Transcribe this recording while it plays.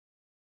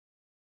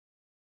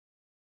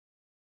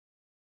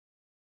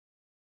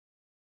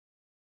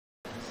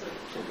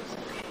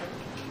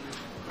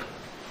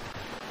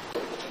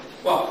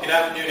Well, good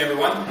afternoon,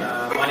 everyone.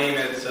 My name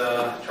is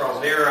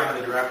Charles Vare. I'm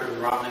the director of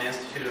the Rotman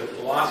Institute of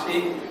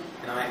Philosophy,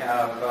 and I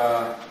have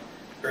a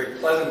very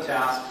pleasant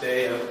task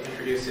today of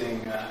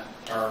introducing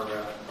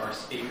our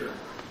speaker.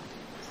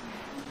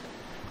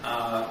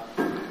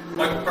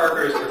 Michael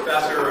Parker is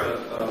professor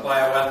of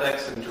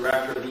bioethics and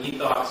director of the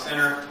Ethos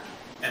Center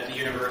at the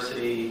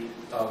University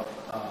of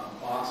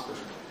Oxford.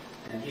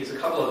 And he has a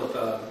couple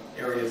of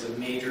areas of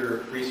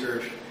major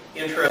research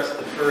interest.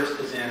 The first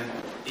is in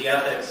the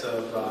ethics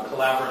of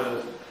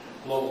collaborative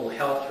global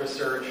health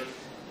research,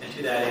 and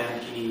to that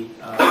end he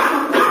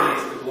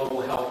coordinates the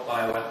Global Health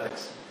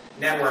Bioethics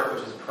Network,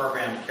 which is a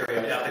program to carry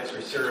out ethics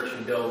research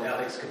and build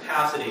ethics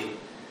capacity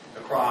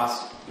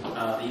across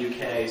the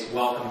UK's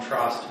Wellcome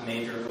Trust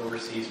major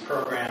overseas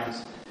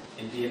programs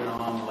in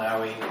Vietnam,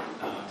 Malawi,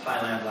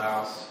 Thailand,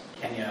 Laos,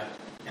 Kenya,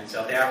 and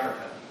South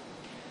Africa.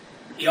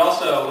 He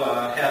also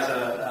has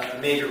a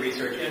major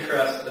research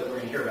interest that we're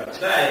going to hear about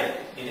today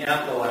in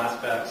ethical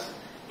aspects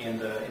in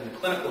the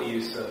clinical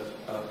use of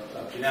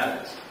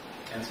genetics.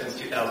 And since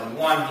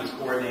 2001, he's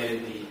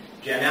coordinated the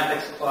Gen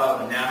Ethics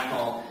Club, a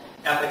national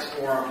ethics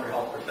forum for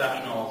health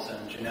professionals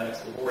and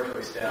genetics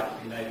laboratory staff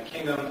in the United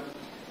Kingdom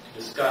to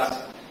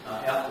discuss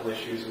ethical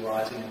issues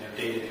arising in their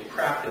day-to-day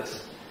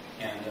practice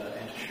and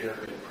to share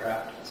good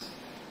practice.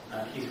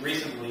 He's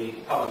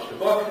recently published a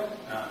book,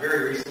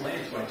 very recently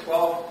in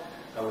 2012,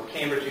 with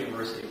Cambridge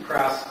University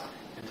Press,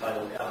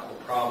 entitled Ethical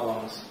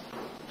Problems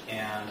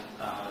and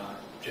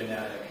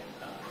Genetic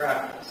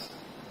Practice.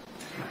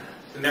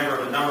 He's a member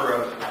of a number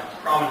of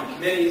prominent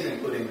committees,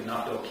 including the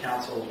Nuffield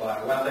Council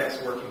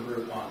Bioethics Working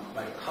Group on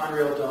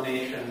Mitochondrial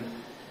Donation,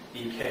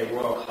 the UK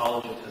Royal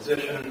College of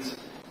Physicians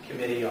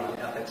Committee on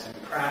Ethics and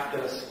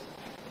Practice,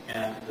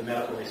 and the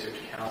Medical Research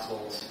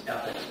Council's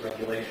Ethics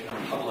Regulation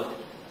and Public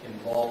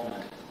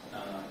Involvement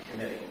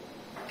Committee.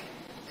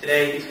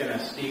 Today he's going to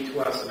speak to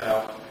us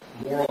about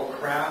moral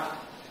craft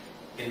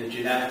in the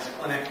genetics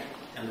clinic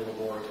and the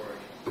laboratory.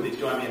 Please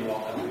join me in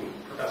welcoming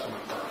Professor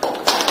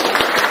McCarthy.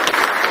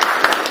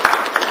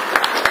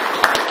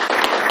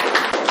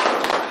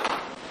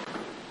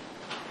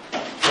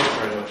 Thanks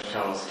very much,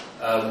 Charles.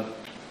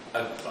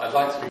 I'd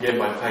like to begin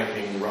by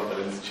thanking the Rotman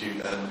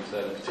Institute and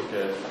in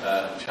particular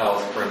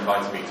Charles for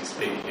inviting me to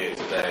speak here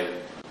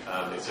today.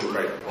 It's a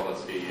great honour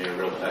to be here, a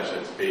real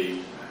pleasure to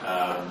be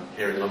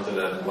here in London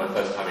and my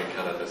first time in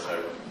Canada,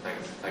 so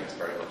thanks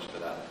very much for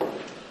that.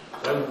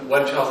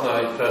 When Charles and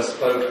I first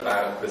spoke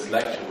about this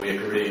lecture, we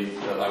agreed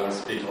that I would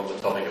speak on the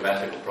topic of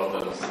ethical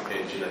problems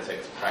in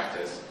genetics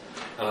practice.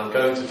 And I'm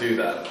going to do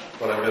that,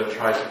 but I'm going to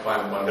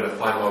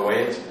find my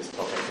way into this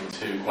topic in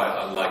two quite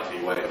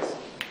unlikely ways.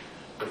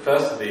 The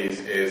first of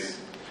these is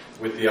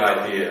with the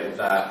idea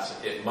that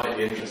it might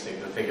be interesting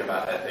to think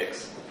about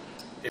ethics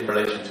in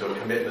relation to the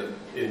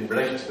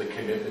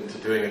commitment to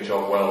doing a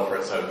job well for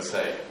its own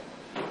sake.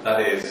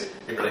 That is,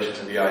 in relation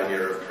to the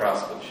idea of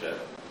craftsmanship.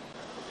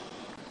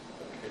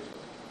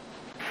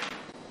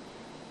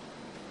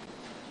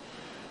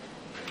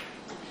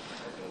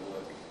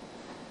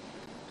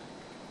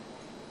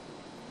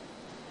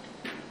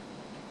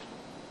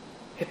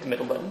 Hit the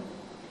middle button.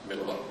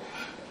 Middle button.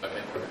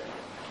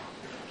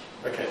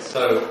 Okay,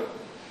 so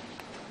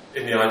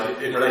in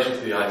relation to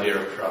the idea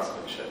of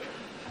craftsmanship,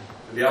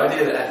 the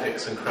idea that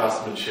ethics and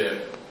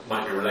craftsmanship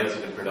might be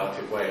related in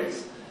productive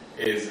ways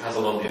has a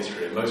long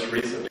history. And most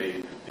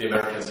recently, the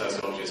American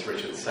sociologist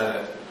Richard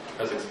Sennett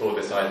has explored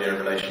this idea in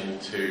relation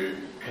to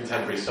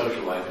contemporary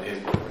social life in his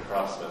book, The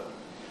Craftsman.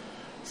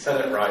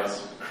 Sennett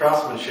writes,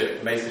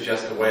 "Craftsmanship may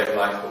suggest a way of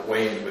life that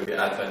waned with the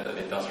advent of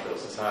industrial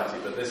society,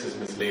 but this is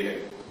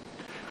misleading.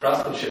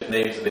 Craftsmanship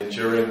names an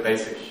enduring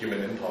basic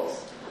human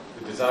impulse,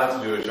 the desire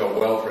to do a job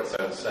well for its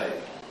own sake.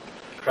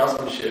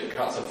 Craftsmanship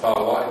cuts a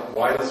far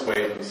wider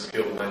swathe than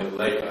skilled manual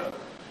labour.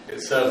 It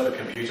serves the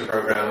computer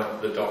programmer,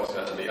 the doctor,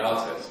 and the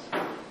artist.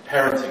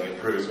 Parenting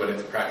improves when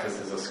it's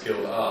practiced as a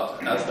skilled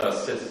art, as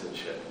does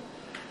citizenship.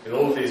 In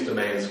all of these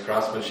domains,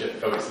 craftsmanship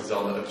focuses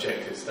on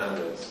objective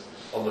standards,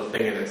 on the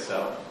thing in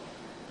itself.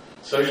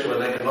 Social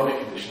and economic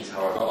conditions,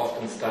 however,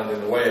 often stand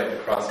in the way of the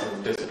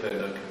craftsman's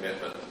discipline and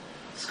commitment.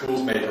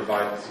 Schools may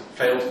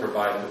fail to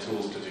provide the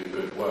tools to do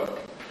good work,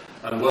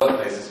 and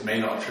workplaces may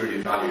not truly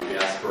value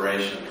the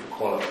aspiration for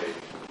quality.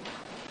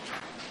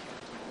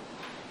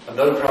 And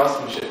though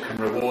craftsmanship can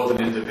reward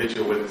an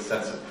individual with a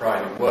sense of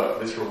pride in work,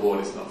 this reward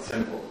is not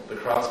simple. The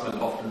craftsman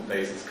often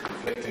faces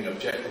conflicting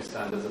objective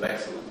standards of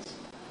excellence.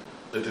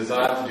 The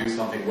desire to do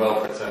something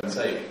well for its own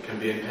sake can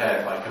be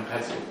impaired by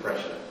competitive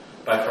pressure,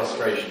 by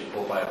frustration,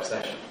 or by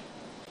obsession.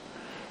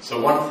 So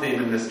one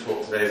theme in this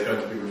talk today is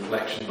going to be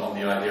reflection on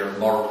the idea of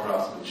moral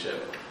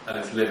craftsmanship and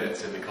its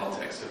limits in the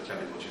context of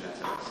clinical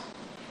genetics.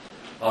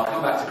 I'll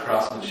come back to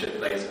craftsmanship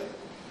later.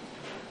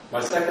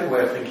 My second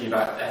way of thinking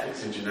about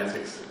ethics in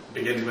genetics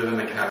begins with an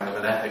account of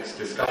an ethics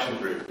discussion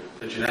group,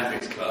 the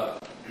Genetics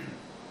Club,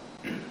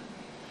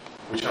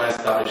 which I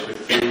established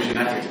with 3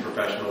 genetics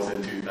professionals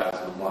in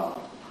 2001.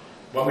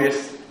 When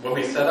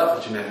we set up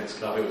the Genetics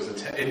Club, it was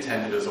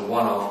intended as a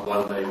one-off,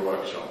 one-day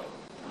workshop.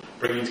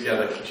 bringing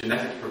together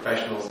genetics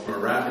professionals from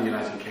around the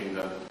United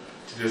Kingdom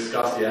to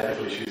discuss the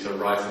ethical issues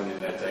arising in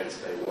their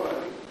day-to-day work.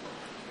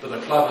 But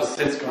the club has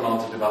since gone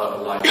on to develop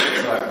a life of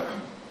its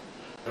own.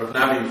 There have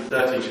now been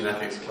 30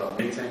 genetics club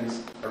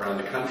meetings around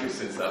the country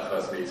since that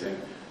first meeting,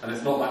 and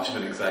it's not much of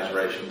an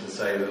exaggeration to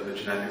say that the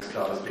genetics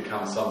club has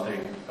become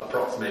something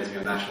approximating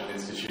a national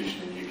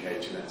institution in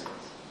UK genetics.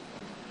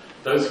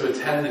 Those who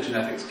attend the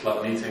genetics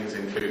club meetings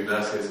include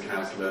nurses,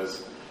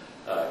 counsellors,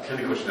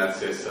 clinical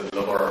geneticists and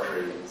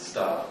laboratory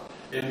staff.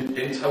 In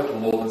total,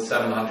 more than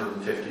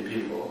 750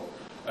 people,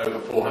 over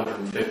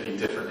 450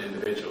 different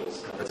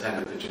individuals, have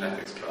attended the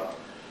genetics club,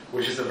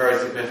 which is a very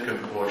significant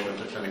proportion of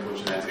the clinical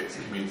genetics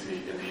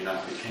community in the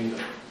United Kingdom.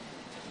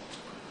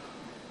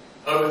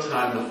 Over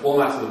time, the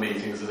format of the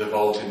meetings has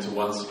evolved into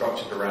one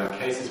structured around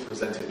cases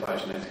presented by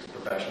genetics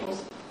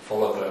professionals,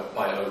 followed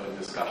by open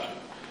discussion.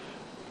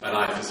 And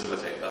I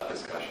facilitate that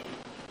discussion.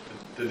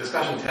 The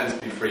discussion tends to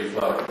be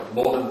free-flowing.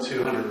 More than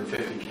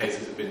 250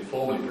 cases have been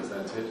formally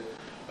presented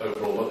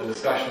overall, but the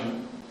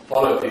discussion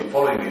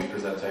following these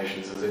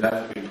presentations has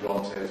inevitably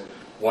prompted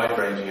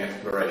wide-ranging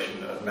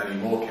exploration of many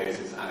more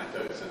cases,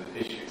 anecdotes and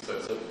issues. So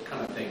it's a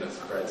kind of thing that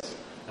spreads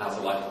and has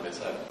a life of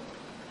its own.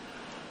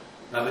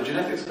 Now, the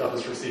Genetics Club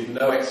has received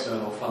no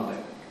external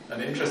funding,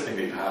 and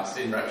interestingly, perhaps,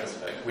 in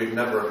retrospect, we've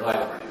never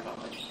applied for any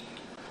funding.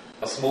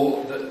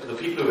 The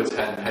people who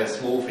attend pay a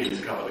small fee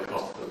to cover the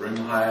cost of the room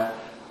hire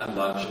and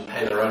lunch and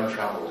pay their own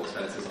travel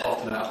expenses,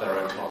 often out of their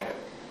own pocket.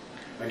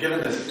 Now,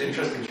 given this, it's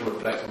interesting to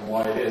reflect on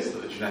why it is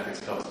that the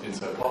Genetics Club has been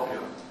so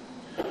popular.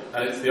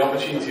 And it's the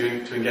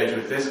opportunity to engage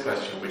with this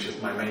question, which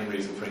is my main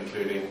reason for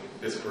including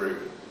this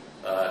group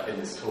in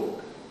this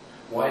talk.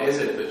 Why is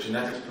it that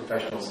genetics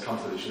professionals come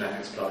to the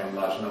Genetics Club in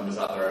large numbers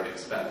at their own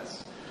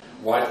expense?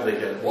 What do they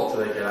get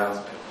out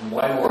of it? And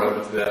why,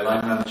 moreover, do their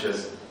line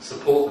managers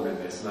support them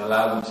in this and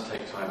allow them to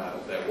take time out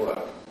of their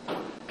work?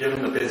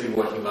 Given the busy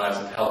working lives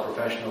of health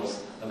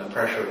professionals and the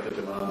pressure of the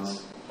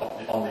demands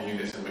on the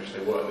units in which they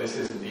work, this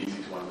isn't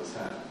easy to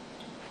understand.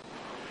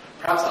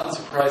 Perhaps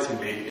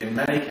unsurprisingly, in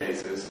many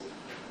cases,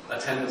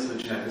 attendance at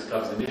the Genetics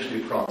Club is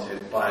initially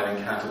prompted by an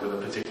encounter with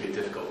a particularly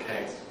difficult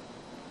case.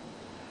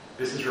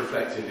 This is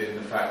reflected in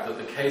the fact that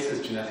the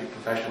cases genetic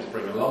professionals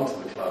bring along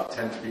to the club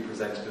tend to be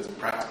presented as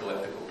practical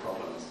ethical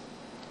problems.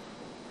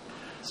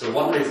 So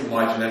one reason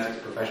why genetics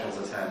professionals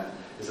attend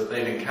is that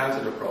they've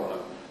encountered a problem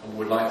and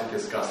would like to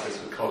discuss this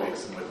with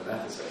colleagues and with an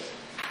ethicist.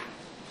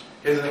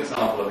 Here's an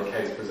example of a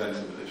case presented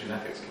at the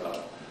Genetics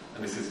Club,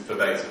 and this is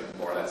verbatim,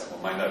 more or less, or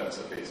my notes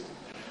at least.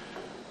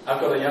 I've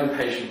got a young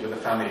patient with a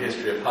family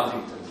history of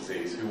Huntington's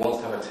disease who wants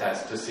to have a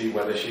test to see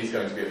whether she's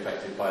going to be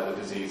affected by the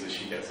disease as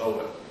she gets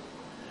older.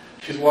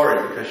 She's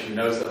worried because she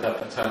knows that her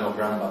paternal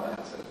grandmother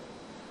has it.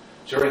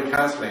 During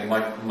counselling,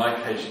 my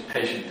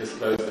patient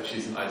disclosed that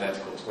she's an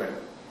identical twin.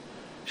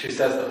 She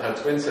says that her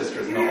twin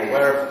sister is not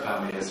aware of the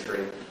family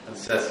history and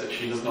says that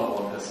she does not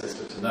want her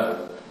sister to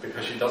know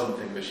because she doesn't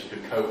think that she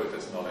could cope with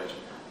this knowledge,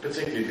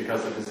 particularly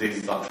because the disease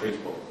is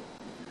untreatable.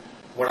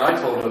 When I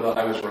told her that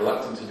I was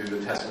reluctant to do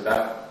the test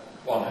without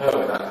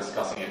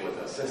discussing it with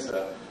her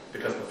sister,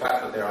 because the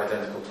fact that they're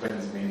identical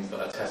twins means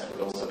that a test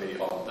would also be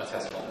a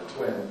test on her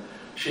twin,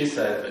 she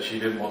said that she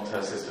didn't want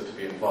her sister to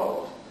be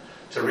involved.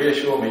 To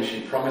reassure me,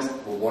 she promised,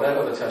 well,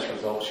 whatever the test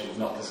results, she would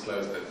not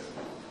disclose this.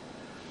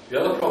 The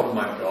other problem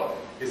I've got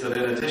is that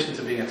in addition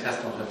to being a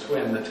test on her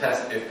twin, the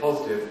test, if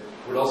positive,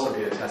 would also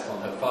be a test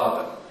on her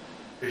father,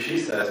 who she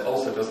says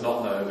also does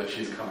not know that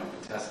she's coming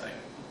for testing.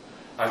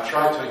 I've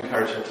tried to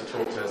encourage her to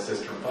talk to her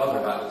sister and father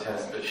about the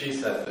test, but she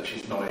says that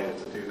she's not able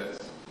to do this.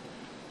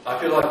 I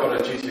feel I've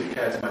got a duty of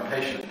care to my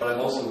patient, but I'm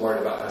also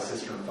worried about her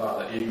sister and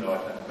father, even though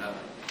I've never met them.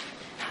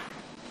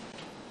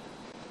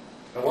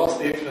 But whilst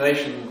the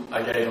explanation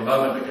I gave a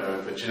moment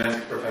ago that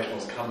genetic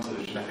professionals come to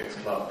the Genetics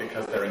Club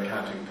because they're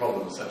encountering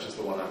problems such as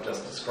the one I've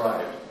just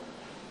described,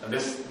 and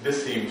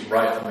this seems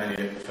right for many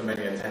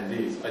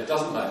attendees, it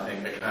doesn't, I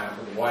think, account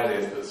for why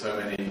it is that so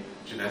many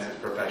genetics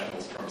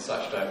professionals from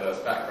such diverse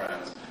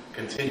backgrounds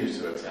continue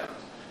to attend,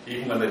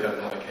 even when they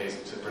don't have a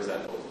case to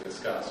present or to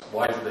discuss.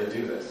 Why do they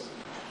do this?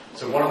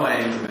 So one of my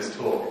aims in this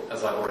talk,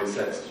 as I've already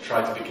said, is to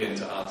try to begin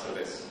to answer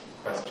this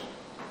question.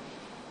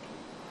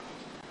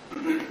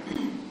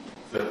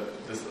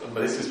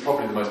 This is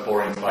probably the most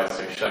boring slide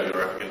to show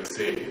you're ever going to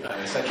see.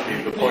 And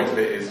essentially, the point of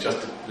it is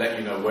just to let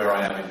you know where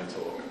I am in the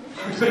talk.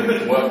 I'm just going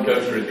to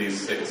go through these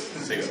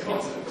six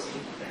concepts.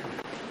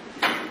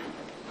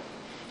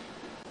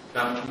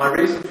 Now, my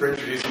reason for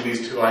introducing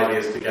these two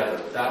ideas together,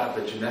 that of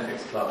the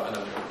Genetics Club and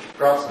of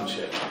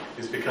craftsmanship,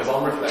 is because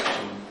on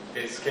reflection,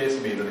 it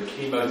scares me that a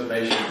key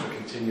motivation for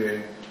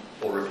continuing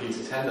or repeat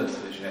attendance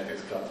to the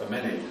Genetics Club for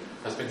many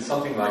has been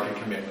something like a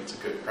commitment to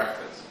good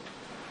practice.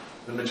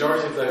 The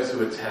majority of those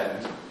who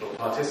attend or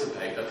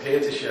participate appear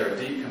to share a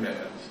deep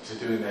commitment to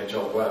doing their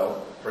job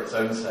well for its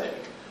own sake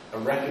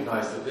and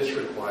recognise that this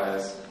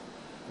requires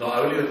not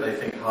only that they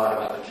think hard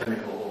about the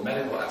clinical or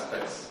medical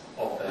aspects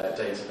of their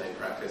day-to-day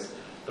practice,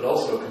 but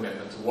also a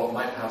commitment to what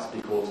might perhaps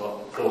be thought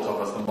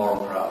of as the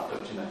moral craft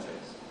of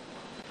genetics.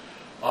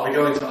 I'll be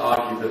going to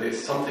argue that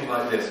it's something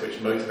like this which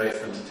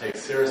motivates them to take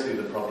seriously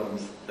the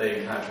problems they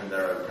encounter in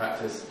their own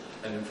practice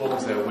and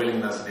informs their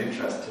willingness and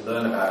interest to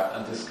learn about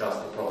and discuss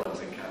the problems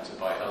encountered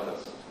by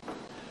others.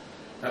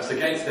 Now, it's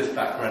against this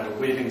background of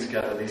weaving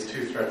together these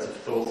two threads of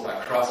thoughts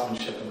about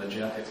craftsmanship and the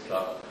Genetics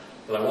Club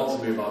that I want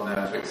to move on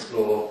now to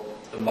explore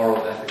the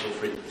moral and ethical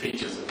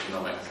features of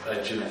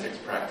genetics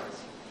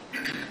practice.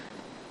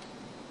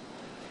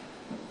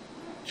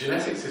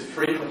 Genetics is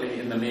frequently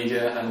in the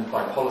media and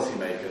by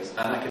policymakers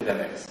and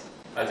academics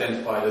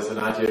identified as an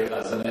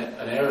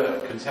area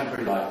of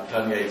contemporary life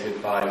permeated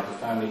by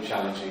profoundly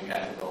challenging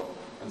ethical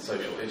and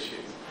social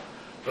issues.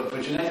 But for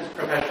genetics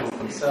professionals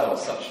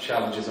themselves, such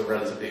challenges are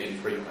relatively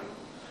infrequent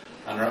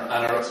and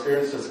are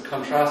experienced as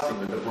contrasting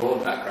with the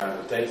broad background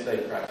of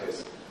day-to-day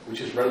practice,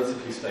 which is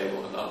relatively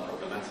stable and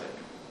unproblematic.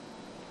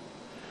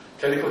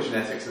 Clinical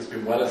genetics has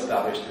been well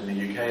established in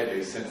the UK at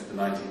least since the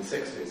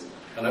 1960s,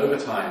 and over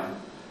time,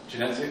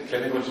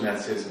 clinical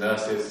geneticists,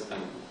 nurses,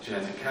 and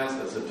genetic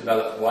counsellors have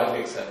developed widely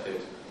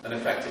accepted and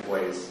effective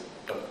ways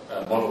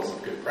of models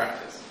of good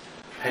practice.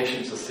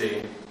 Patients are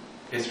seen,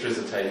 histories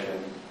are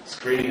taken,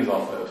 screening is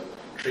offered,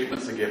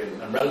 treatments are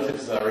given, and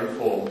relatives are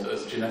informed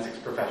as genetics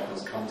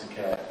professionals come to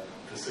care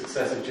for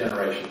successive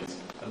generations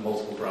and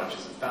multiple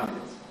branches of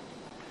families.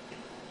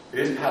 It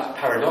is perhaps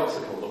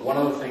paradoxical that one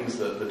of the things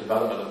that the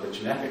development of the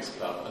Genetics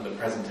Club and the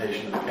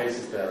presentation of the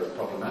cases there as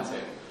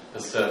problematic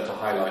has served to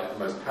highlight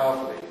most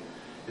powerfully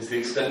is the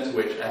extent to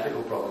which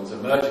ethical problems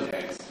emerge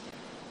against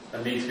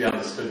and need to be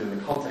understood in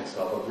the context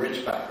of a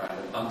rich background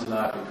of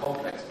undeniably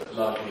complex but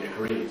largely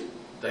agreed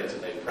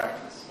day-to-day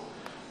practice.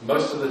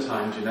 Most of the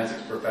time,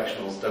 genetics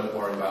professionals don't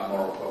worry about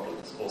moral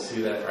problems or see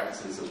their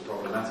practices as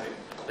problematic.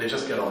 They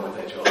just get on with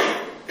their job.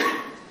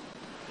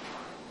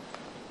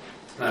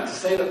 Now, to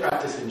say that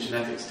practice in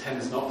genetics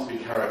tends not to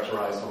be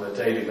characterized on a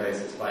daily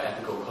basis by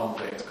ethical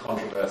conflict,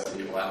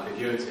 controversy, or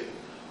ambiguity,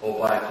 or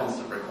by a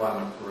constant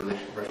requirement for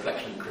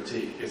reflection and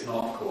critique, is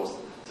not, of course,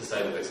 to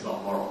say that it's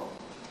not moral.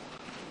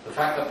 The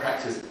fact that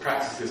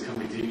practices can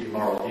be deeply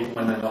moral, even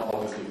when they're not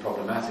obviously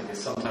problematic,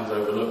 is sometimes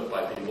overlooked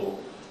by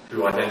people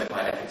who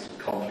identify ethics with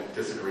conflict,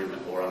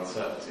 disagreement, or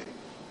uncertainty.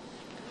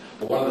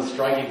 But one of the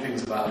striking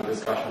things about the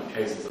discussion of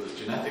cases at the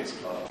Genetics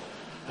Club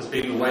has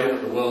been the way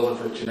that the world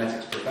of the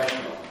genetics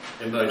professional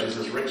emerges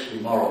as richly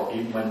moral,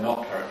 even when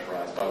not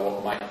characterized by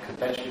what might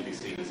conventionally be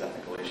seen as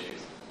ethical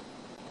issues.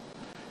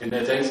 In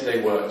their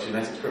day-to-day work,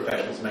 genetics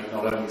professionals make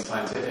not only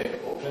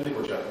scientific or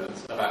clinical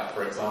judgments about,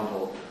 for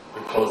example, the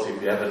quality of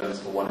the evidence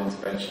for one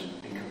intervention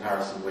in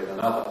comparison with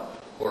another,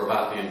 or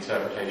about the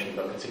interpretation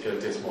of a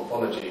particular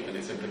dysmorphology and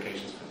its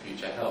implications for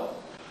future health,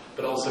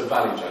 but also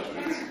value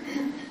judgments.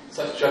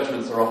 Such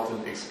judgments are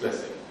often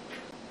explicit.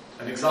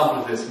 An example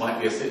of this might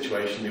be a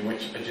situation in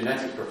which a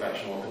genetics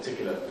professional or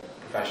particular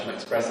professional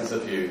expresses a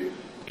view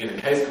in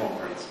a case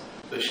conference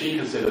that she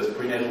considers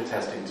prenatal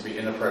testing to be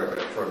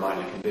inappropriate for a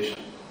minor condition.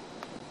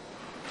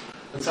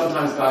 And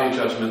sometimes value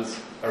judgments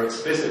are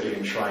explicitly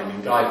enshrined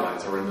in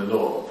guidelines or in the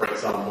law, for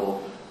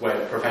example,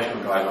 where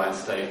professional guidelines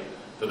state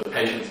that a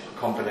patient's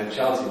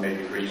confidentiality may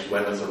be breached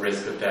when there's a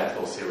risk of death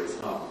or serious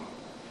harm.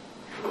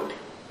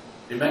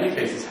 In many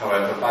cases,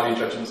 however, value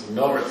judgments are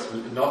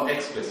not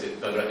explicit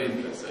but are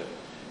implicit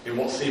in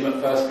what seem at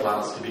first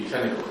glance to be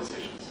clinical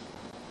decisions.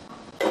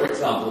 For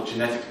example,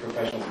 genetics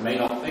professionals may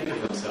not think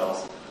of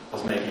themselves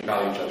as making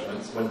value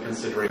judgments when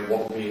considering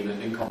what would be in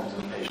an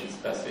incompetent patient's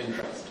best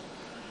interest,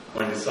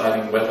 when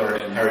deciding whether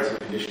an inherited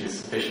condition is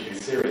sufficiently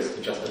serious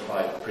to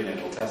justify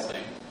prenatal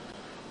testing,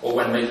 or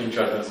when making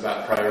judgments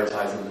about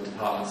prioritising the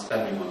department's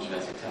spending on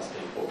genetic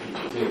testing, or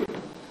PGT.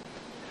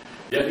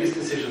 Yet these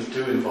decisions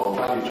do involve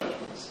value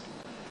judgments.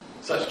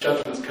 Such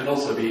judgments can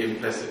also be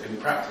implicit in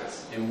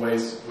practice, in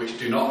ways which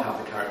do not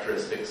have the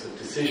characteristics of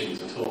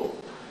decisions at all.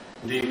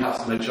 Indeed,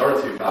 perhaps the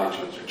majority of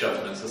value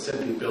judgments are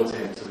simply built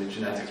into the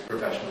genetics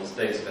professional's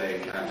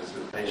day-to-day encounters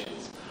with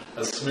patients,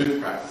 as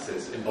smooth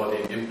practices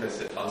embodying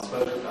implicit,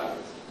 unspoken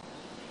values.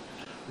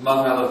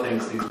 Among other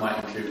things, these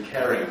might include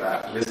caring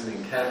about,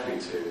 listening carefully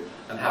to,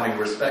 and having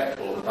respect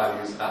for the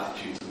values,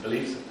 attitudes, and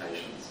beliefs of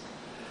patients,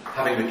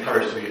 having the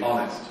courage to be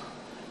honest,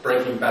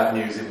 breaking bad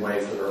news in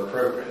ways that are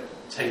appropriate,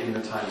 taking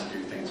the time to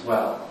do things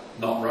well,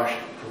 not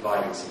rushing,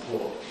 providing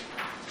support.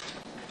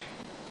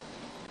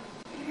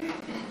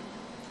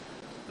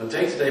 The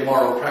day-to-day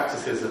moral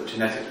practices of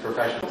genetics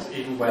professionals,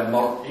 even where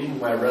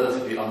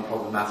relatively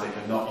unproblematic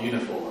and not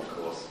uniform, of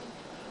course,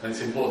 and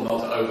it's important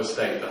not to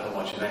overstate the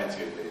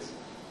homogeneity of these.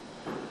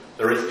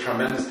 There is a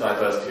tremendous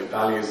diversity of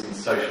values and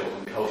social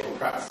and cultural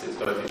practices,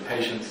 both in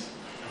patients,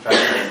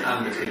 professionals,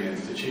 and between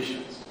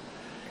institutions.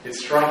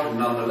 It's striking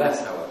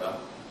nonetheless, however,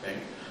 I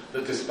think,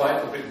 that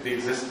despite the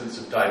existence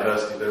of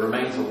diversity, there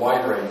remains a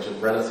wide range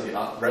of relatively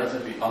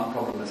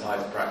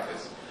unproblematized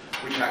practice,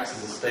 which acts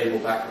as a stable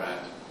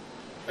background,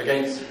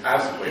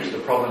 out of which the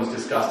problems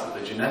discussed at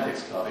the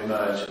Genetics Club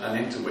emerge and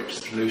into which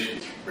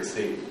solutions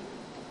recede.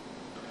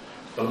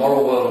 The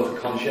moral world of the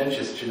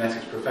conscientious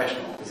genetics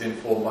professional is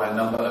informed by a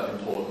number of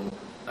important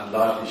and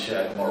largely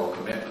shared moral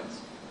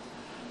commitments.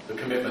 the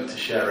commitment to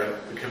sharing,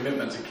 the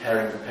commitment to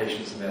caring for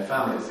patients and their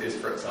families is,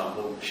 for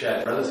example,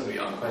 shared relatively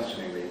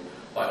unquestioningly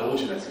by all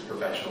genetics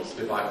professionals,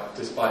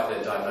 despite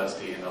their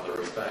diversity in other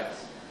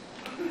respects.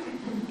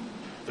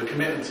 The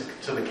commitment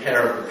to the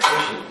care of the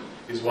patient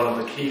is one of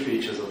the key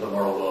features of the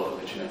moral world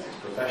of the genetics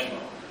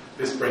professional.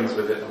 This brings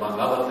with it, among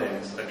other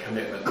things, a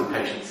commitment to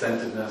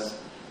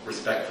patient-centeredness,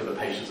 respect for the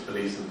patient's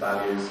beliefs and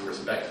values,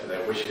 respect for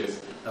their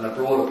wishes, and a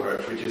broad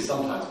approach which is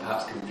sometimes,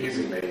 perhaps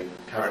confusingly,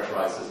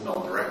 characterized as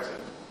non-directive.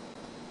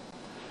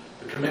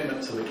 The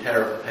commitment to the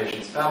care of the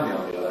patient's family,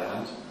 on the other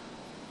hand,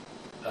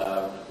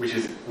 which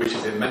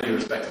is in many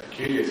respects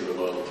peculiar to the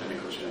world of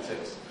clinical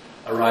genetics,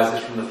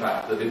 arises from the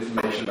fact that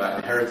information about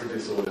inherited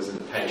disorders in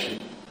the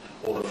patient,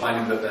 or the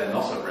finding that they're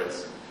not at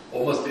risk,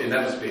 almost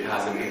inevitably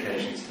has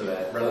implications for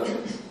their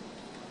relatives.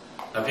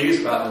 Now, views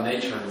about the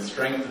nature and the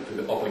strength of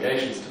the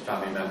obligations to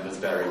family members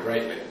vary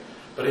greatly,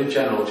 but in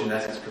general,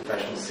 genetics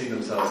professionals see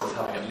themselves as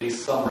having at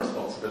least some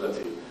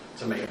responsibility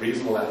to make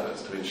reasonable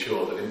efforts to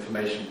ensure that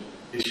information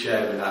is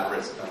shared with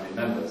at-risk family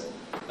members,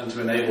 and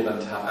to enable them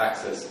to have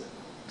access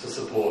to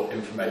support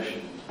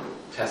information,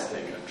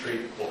 testing and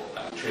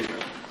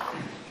treatment.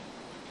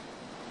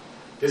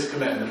 This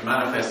commitment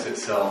manifests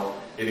itself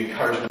in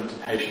encouragement to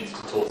patients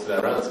to talk to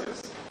their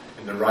relatives,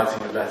 in the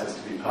writing of letters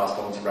to be passed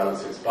on to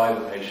relatives by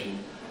the patient,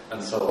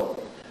 and so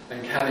on,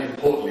 and can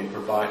importantly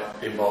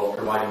involve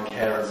providing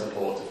care and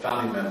support to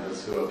family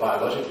members who are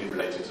biologically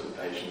related to the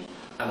patient,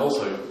 and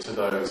also to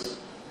those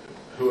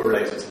who are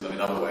related to them in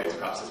other ways,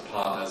 perhaps as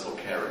partners or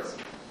carers.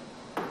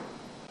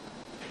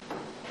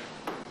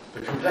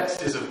 The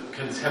complexities of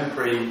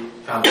contemporary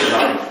family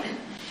life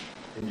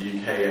in the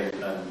UK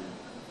and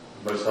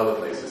most other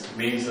places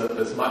means that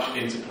there's much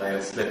interplay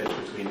and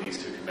slippage between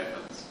these two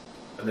commitments,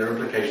 and their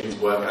implications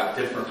work out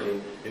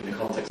differently in the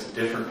context of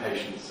different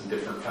patients and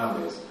different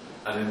families,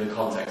 and in the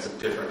context of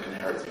different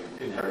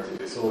inherited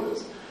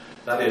disorders.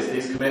 That is,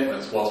 these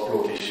commitments, whilst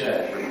broadly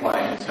shared,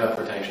 require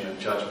interpretation and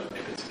judgment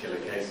in particular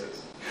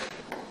cases.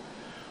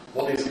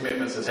 What these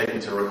commitments are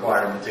taken to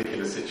require in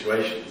particular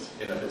situations,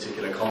 in a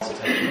particular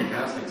consultation or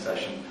counselling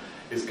session,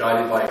 is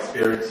guided by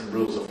experience and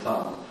rules of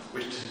thumb,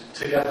 which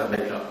together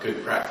make up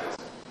good practice.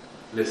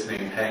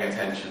 Listening, paying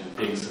attention,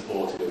 being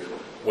supportive,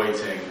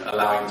 waiting,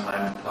 allowing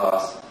time to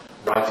pass,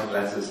 writing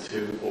letters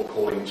to or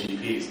calling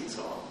GPs and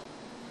so on.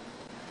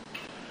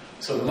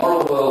 So the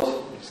moral world,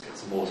 let me just get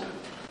some water.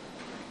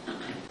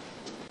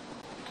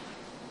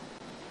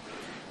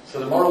 So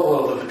the moral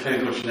world of the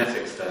clinical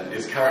genetics then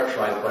is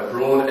characterized by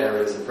broad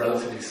areas of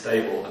relatively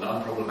stable and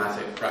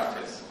unproblematic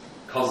practice,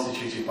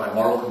 constituted by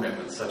moral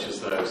commitments such as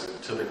those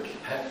to the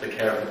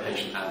care of the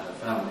patient and the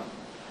family,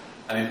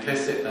 and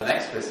implicit and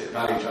explicit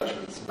value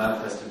judgments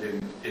manifested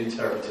in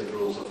interpretive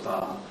rules of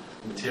thumb,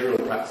 material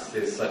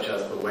practices such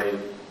as the way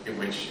in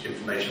which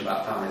information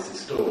about families is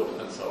stored,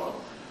 and so on,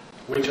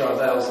 which are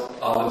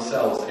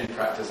themselves in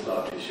practice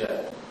largely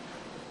shared.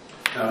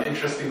 Now, an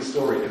interesting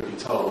story could be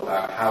told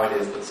about how it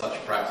is that such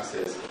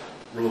practices,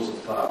 rules of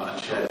thumb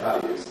and shared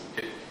values,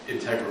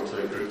 integral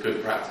to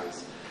good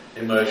practice,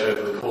 emerge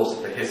over the course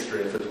of the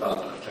history of the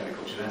development of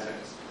clinical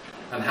genetics,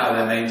 and how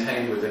they're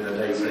maintained within the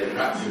day-to-day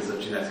practices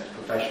of genetics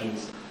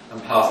professions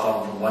and passed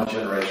on from one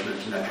generation of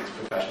genetics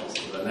professionals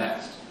to the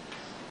next.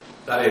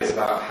 That is,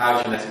 about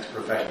how genetics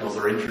professionals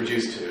are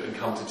introduced to and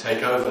come to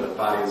take over the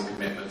values,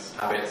 commitments,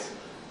 habits,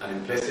 and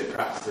implicit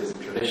practices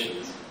and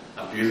traditions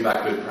and views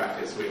about good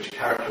practice which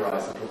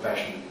characterize the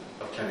profession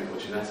of clinical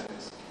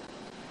genetics.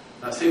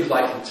 Now, it seems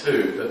likely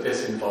too that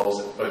this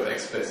involves both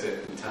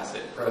explicit and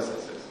tacit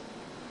processes.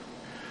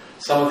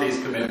 Some of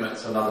these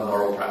commitments and other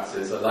moral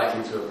practices are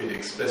likely to have been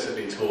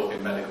explicitly taught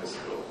in medical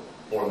school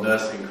or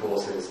nursing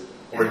courses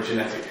or in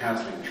genetic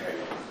counselling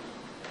training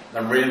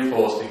and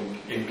reinforced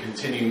in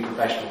continuing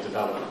professional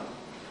development.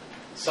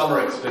 Some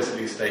are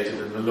explicitly stated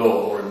in the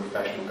law or in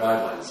professional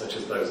guidelines, such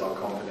as those on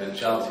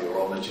confidentiality or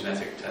on the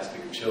genetic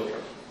testing of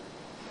children.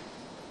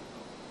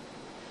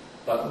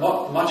 But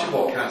much of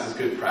what counts as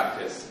good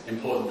practice,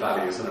 important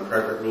values and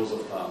appropriate rules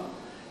of thumb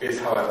is,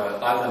 however,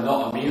 either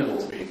not amenable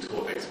to being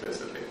taught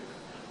explicitly,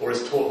 or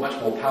is taught much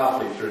more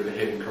powerfully through the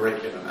hidden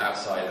curriculum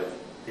outside of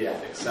the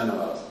ethics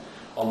seminars,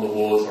 on the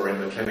wards or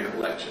in the clinical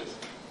lectures.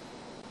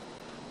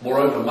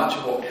 Moreover, much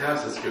of what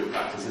counts as good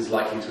practice is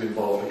likely to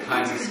involve the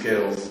kinds of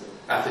skills,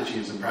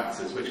 attitudes and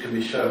practices which can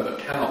be shown but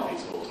cannot be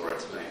taught or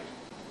explained.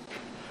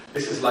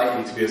 This is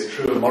likely to be as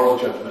true of moral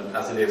judgment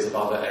as it is of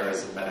other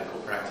areas of medical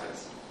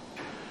practice.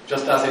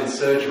 Just as in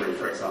surgery,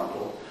 for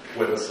example,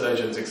 where the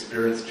surgeons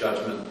experience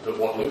judgment that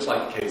what looks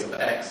like a case of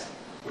X,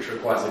 which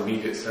requires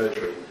immediate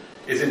surgery,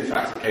 is in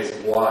fact a case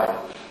of Y,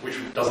 which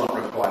does not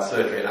require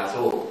surgery at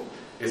all,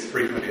 is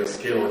frequently a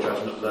skill or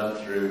judgment learned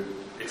through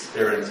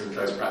experience and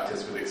close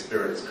practice with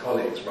experienced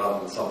colleagues rather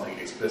than something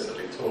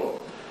explicitly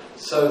taught.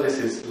 So this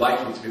is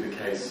likely to be the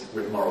case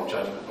with moral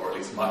judgment, or at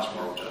least much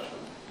moral judgment.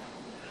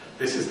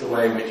 This is the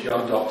way in which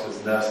young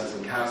doctors, nurses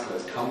and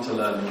counsellors come to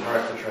learn the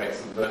character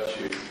traits and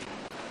virtues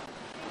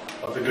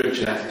of the good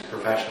genetics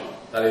professional.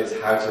 That is,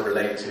 how to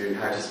relate to,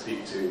 how to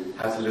speak to,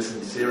 how to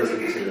listen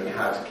seriously to, and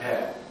how to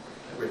care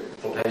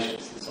for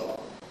patients and so on.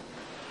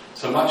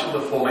 So much of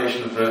the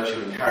formation of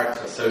virtue and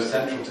character, so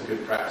central to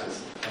good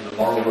practice and the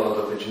moral world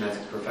of the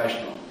genetics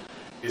professional,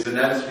 is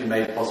inevitably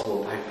made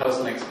possible by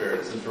personal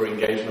experience and through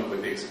engagement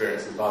with the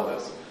experiences of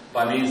others,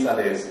 by means, that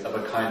is, of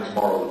a kind of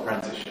moral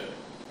apprenticeship.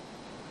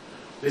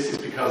 This is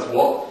because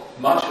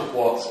much of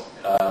what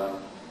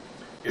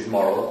is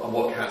moral and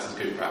what counts as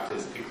good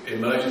practice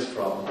emerges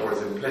from or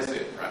is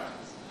implicit in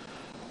practice,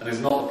 and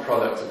is not the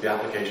product of the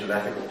application of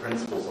ethical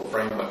principles or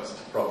frameworks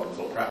to problems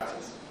or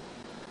practice.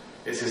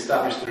 It's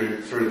established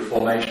through the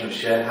formation of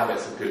shared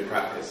habits of good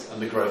practice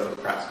and the growth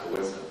of practical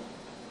wisdom.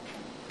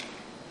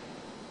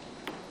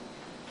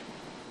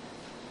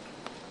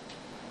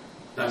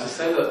 Now, to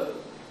say that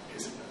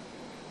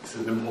it's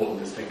an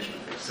important distinction.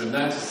 So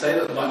now, to say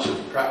that much of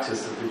the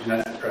practice of the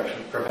genetics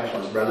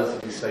professional is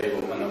relatively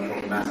stable and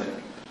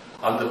unproblematic,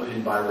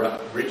 underpinned by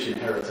rich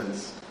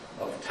inheritance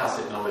of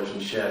tacit knowledge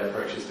and shared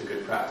approaches to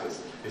good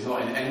practice, is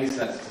not in any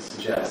sense to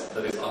suggest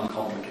that it's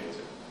uncomplicated,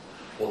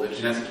 or that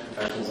genetics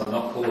professionals are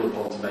not called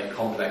upon to make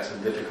complex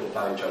and difficult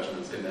value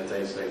judgments in their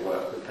day-to-day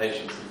work with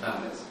patients and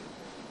families.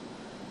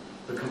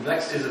 The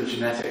complexities of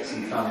genetics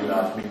and family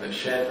life mean that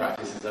shared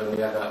practice is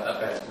only ever, at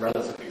best,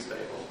 relatively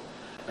stable,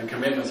 and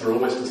commitments are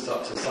always to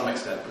some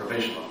extent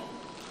provisional.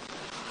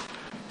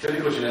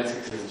 Clinical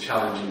genetics is a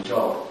challenging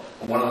job,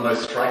 and one of the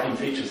most striking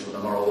features of the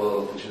moral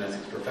world of the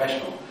genetics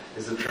professional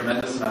is the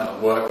tremendous amount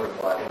of work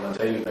required on a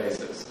daily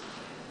basis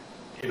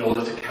in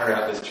order to carry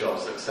out this job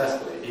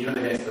successfully, even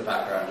against the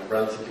background of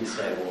relatively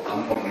stable,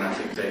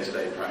 unproblematic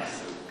day-to-day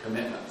practices and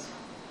commitments.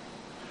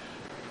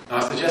 Now, I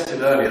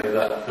suggested earlier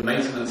that the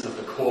maintenance of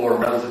the core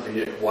and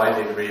relatively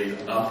widely agreed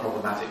and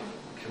unproblematic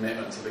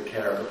commitment to the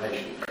care of the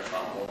patient, for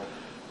example,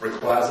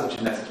 requires of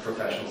genetics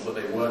professionals that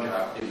they work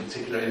out, in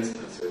particular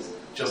instances,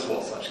 just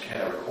what such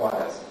care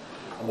requires,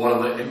 and what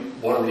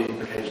are the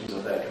implications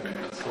of their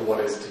commitments for what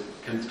is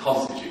to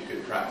constitute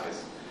good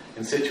practice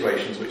in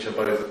situations which are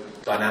both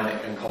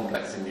dynamic and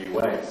complex in new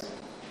ways.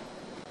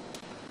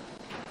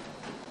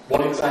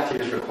 What exactly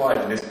is required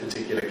in this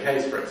particular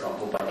case, for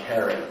example, by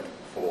caring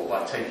for,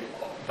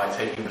 by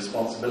taking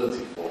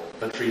responsibility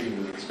for treating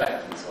with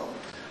respect and so on?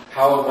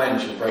 How and when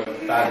should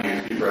bad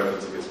news be broken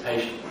to this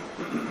patient?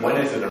 When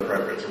is it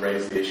appropriate to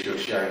raise the issue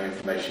of sharing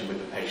information with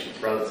the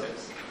patient's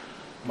relatives?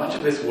 Much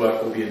of this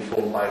work will be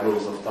informed by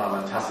rules of thumb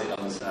and tacit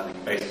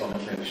understanding based on the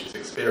clinician's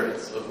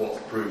experience of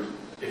what's proved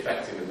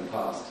effective in the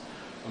past,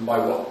 and by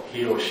what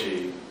he or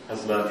she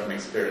has learned from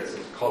experience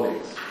of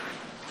colleagues.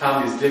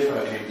 Families differ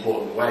in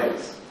important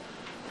ways,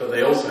 but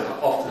they also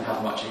often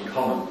have much in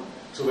common,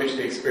 to which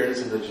the experience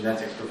of the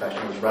genetics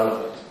professional is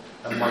relevant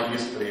and might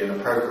usefully and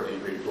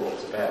appropriately be brought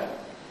to bear.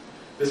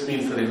 This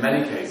means that in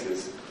many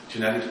cases,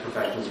 genetics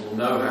professionals will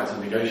know how to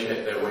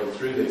negotiate their way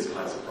through these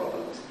kinds of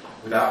problems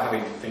without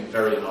having to think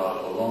very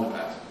hard or long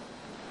about it.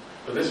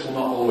 But this will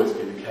not always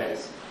be the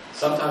case.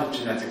 Sometimes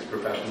genetics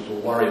professionals will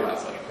worry about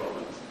such problems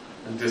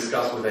and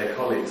discuss with their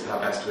colleagues how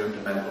best to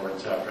implement or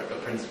interpret the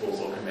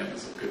principles or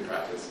commitments of good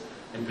practice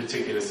in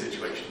particular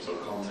situations or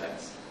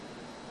contexts.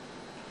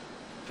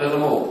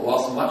 Furthermore,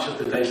 whilst much of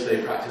the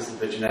day-to-day practice of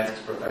the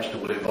genetics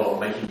professional will involve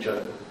making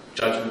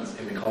judgments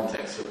in the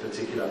context of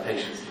particular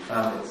patients and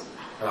families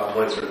about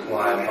what is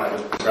required by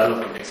the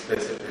relevant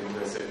explicit and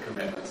implicit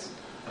commitments,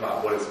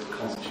 about what is to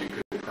constitute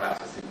good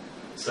practice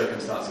in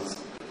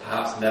circumstances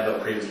perhaps never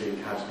previously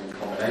encountered in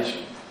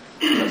combination,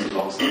 such as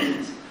long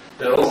sentence.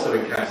 There are also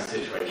encountered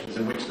situations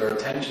in which there are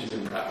tensions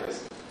in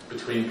practice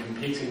between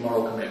competing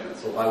moral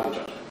commitments or value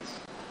judgments.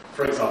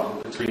 For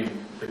example,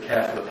 between the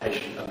care for the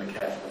patient and the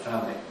care for the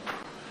family,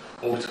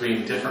 or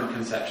between different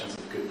conceptions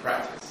of good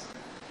practice.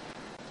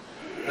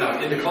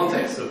 Now, in the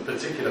context of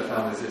particular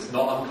families, it's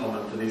not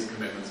uncommon for these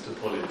commitments to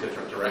pull in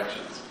different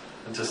directions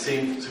and to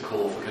seem to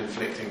call for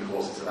conflicting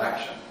courses of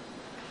action.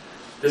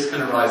 This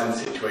can arise in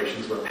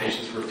situations where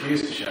patients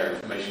refuse to share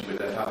information with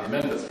their family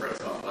members, for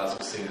example, as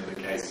was seen in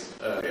the case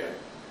earlier.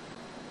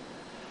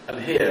 And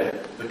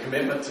here, the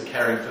commitment to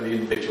caring for the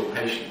individual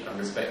patient and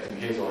respecting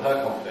his or her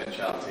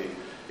confidentiality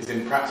is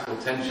in practical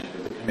tension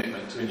with the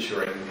commitment to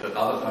ensuring that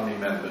other family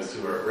members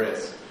who are at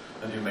risk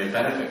and who may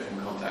benefit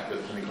from contact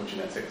with clinical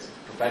genetics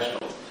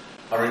professionals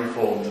are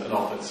informed and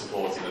offered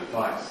support and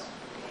advice.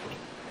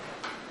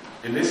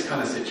 In this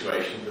kind of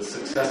situation, the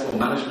successful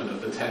management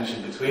of the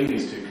tension between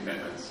these two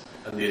commitments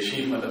and the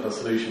achievement of a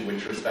solution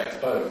which respects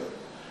both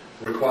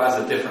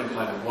requires a different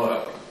kind of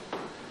work.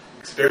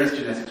 Experienced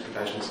genetics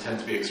professionals tend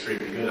to be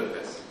extremely good at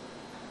this.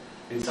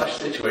 In such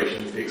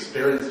situations, the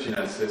experienced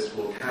geneticist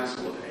will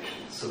counsel the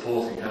patient,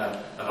 supporting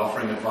her and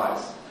offering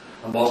advice,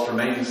 and whilst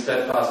remaining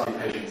steadfastly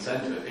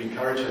patient-centred,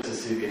 encourage her to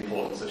see the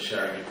importance of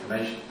sharing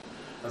information,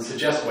 and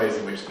suggest ways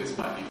in which this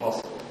might be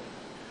possible.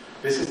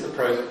 This is the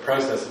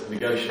process of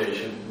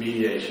negotiation,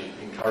 mediation,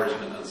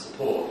 encouragement and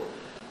support,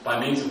 by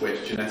means of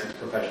which genetics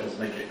professionals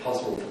make it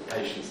possible for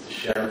patients to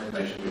share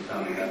information with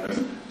family members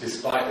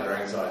despite their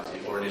anxiety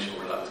or initial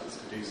reluctance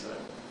to do so.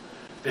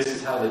 This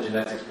is how the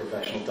genetics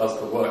professional does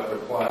the work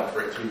required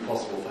for it to be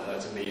possible for her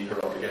to meet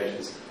her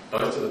obligations,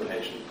 both to the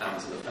patient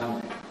and to the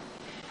family.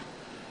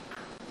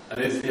 And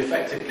it is the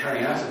effective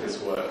carrying out of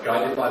this work,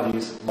 guided by the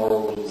use of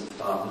moral rules of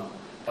thumb,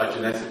 by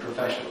genetic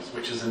professionals,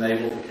 which has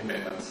enabled the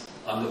commitments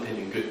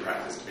underpinning good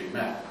practice to be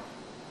met.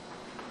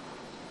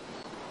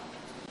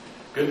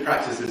 Good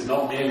practice is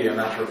not merely a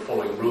matter of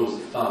following rules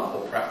of thumb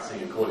or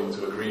practicing according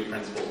to agreed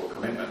principles or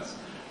commitments.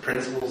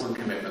 Principles and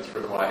commitments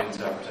require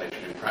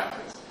interpretation in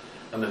practice,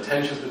 and the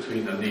tensions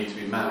between them need to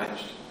be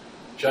managed.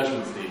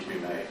 Judgments need to be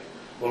made.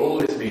 Well, all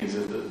this means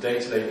is that the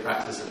day-to-day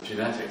practice of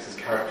genetics is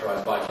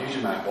characterized by a huge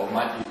amount of what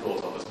might be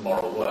thought of as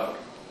moral work.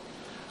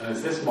 And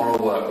it's this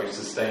moral work which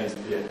sustains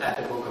the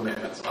ethical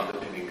commitments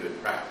underpinning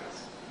good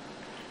practice.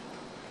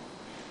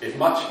 If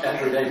much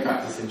everyday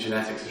practice in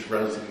genetics is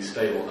relatively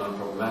stable and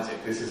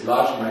unproblematic, this is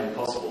largely made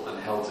possible and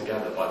held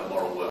together by the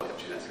moral work of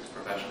genetics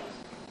professionals.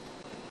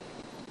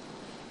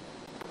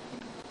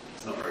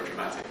 It's not very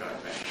dramatic, I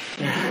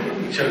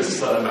think. It shows a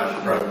certain amount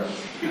of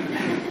progress.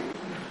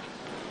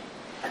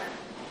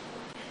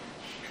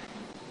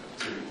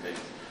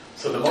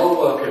 So the moral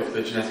work of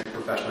the genetic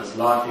professional is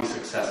largely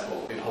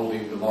successful in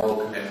holding the moral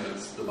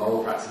commitments, the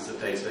moral practice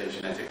of day-to-day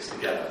genetics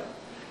together,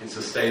 in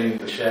sustaining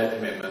the shared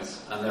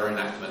commitments and their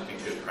enactment in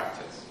good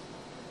practice.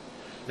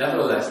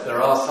 Nevertheless,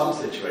 there are some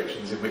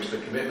situations in which the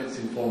commitments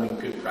informing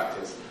good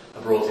practice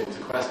are brought into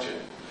question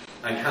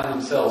and can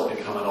themselves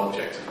become an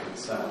object of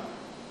concern.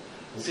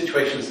 And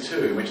situations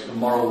too in which the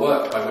moral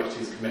work by which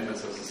these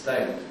commitments are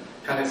sustained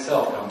can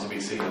itself come to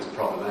be seen as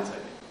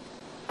problematic.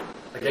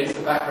 Against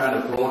the background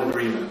of broad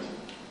agreement,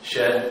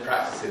 shared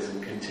practices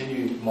and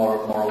continued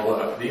moral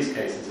work, these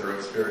cases are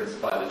experienced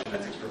by the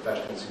genetics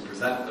professionals who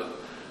present them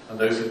and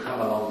those who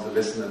come along to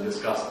listen and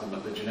discuss them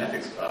at the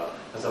genetics club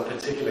as a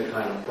particular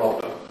kind of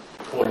problem,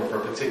 calling for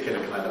a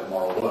particular kind of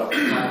moral work,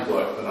 the kind of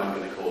work that I'm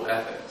going to call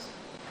ethics.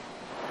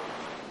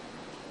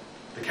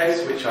 The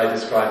case which I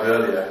described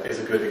earlier is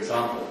a good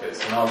example of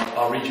this, and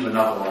I'll read you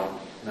another one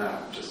now,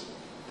 just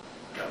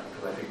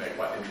because I think they're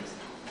quite interesting.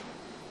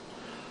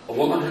 A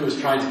woman who was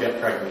trying to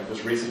get pregnant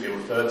was recently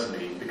referred to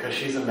me because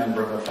she's a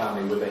member of a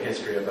family with a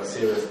history of a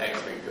serious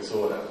X-linked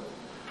disorder.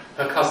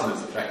 Her cousin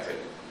is affected.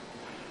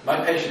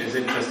 My patient is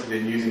interested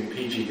in using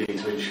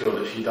PGD to ensure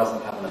that she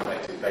doesn't have an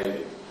affected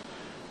baby.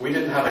 We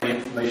didn't have any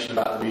information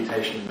about the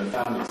mutation in the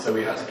family, so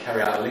we had to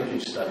carry out a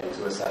linkage study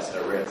to assess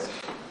her risk.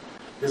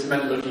 This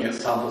meant looking at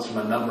samples from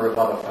a number of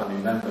other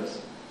family members.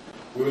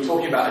 We were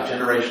talking about a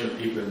generation of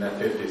people in their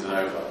 50s and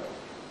over.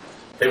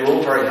 They were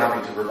all very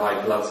happy to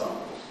provide blood samples.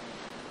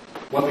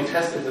 When we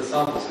tested the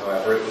samples,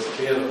 however, it was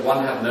clear that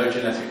one had no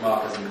genetic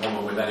markers in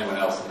common with anyone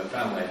else in the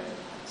family,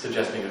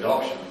 suggesting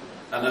adoption,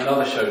 and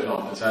another showed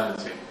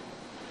non-paternity.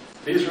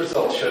 These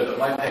results showed that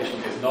my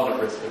patient is not at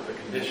risk of the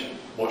condition.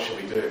 What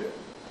should we do?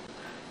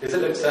 Is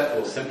it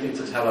acceptable simply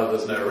to tell her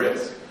there's no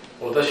risk,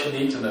 or does she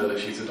need to know that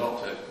she's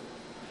adopted?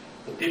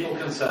 The people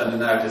concerned are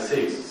now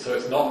deceased, so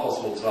it's not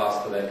possible to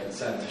ask for their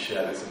consent to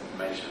share this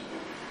information.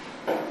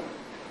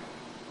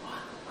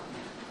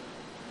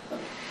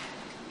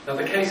 Now,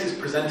 the cases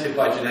presented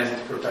by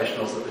genetics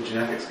professionals at the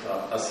Genetics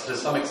Club are, to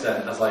some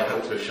extent, as I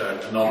hope to have shown,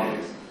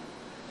 anomalies.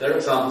 They're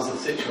examples of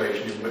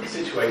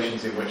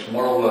situations in which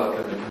moral work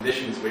and the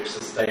conditions which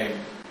sustain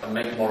and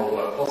make moral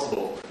work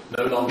possible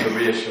no longer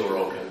reassure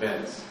or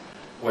convince,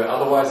 where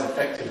otherwise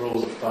effective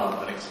rules of thumb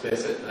and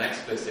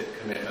explicit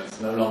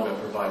commitments no longer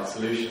provide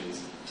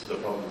solutions to the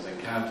problems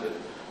encountered,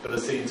 but are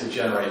seen to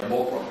generate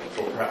more problems,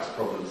 or perhaps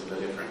problems of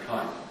a different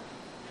kind.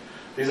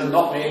 These are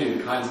not merely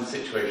the kinds of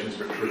situations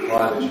which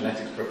require the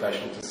genetics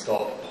professional to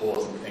stop,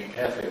 pause and think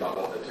carefully about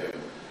what they're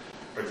doing.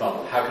 For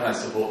example, how can I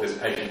support this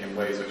patient in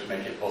ways which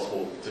make it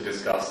possible to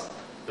discuss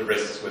the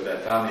risks with their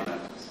family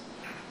members?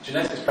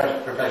 Genetics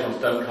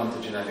professionals don't come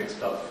to genetics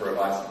clubs for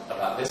advice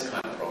about this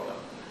kind of problem,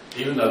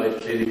 even though they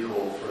clearly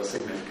call for a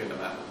significant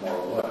amount of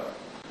moral work.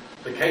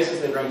 The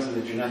cases they bring to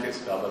the genetics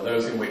club are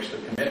those in which the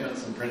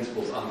commitments and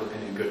principles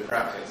underpinning good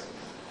practice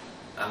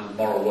and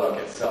moral work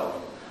itself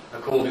are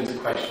called into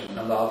question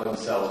and are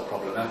themselves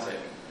problematic.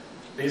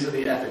 These are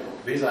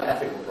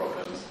ethical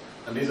problems,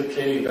 and these are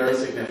clearly very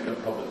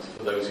significant problems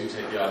for those who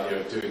take the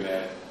idea of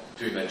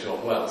doing their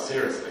job well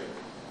seriously.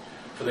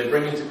 For they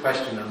bring into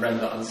question and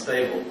render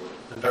unstable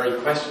the very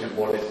question of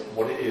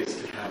what it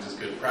is to count as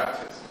good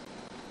practice.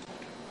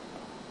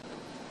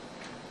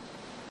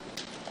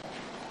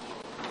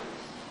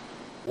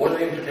 What are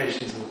the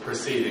implications of the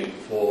proceeding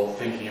for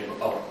thinking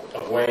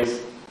of ways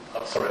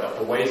of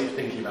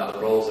thinking about the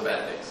roles of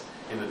ethics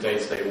in the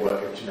day-to-day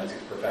work of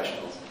genetics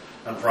professionals,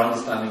 and for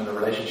understanding the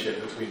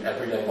relationship between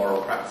everyday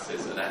moral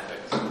practices and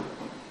ethics?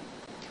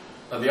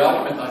 Now, the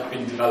argument I've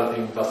been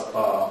developing thus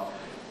far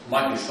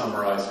might be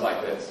summarized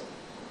like this.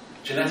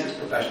 Genetics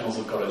professionals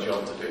have got a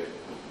job to do.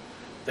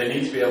 They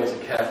need to be able to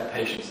care for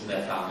patients and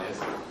their families,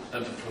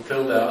 and to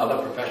fulfill their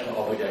other professional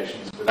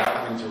obligations without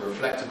having to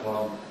reflect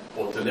upon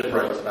or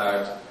deliberate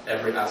about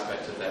every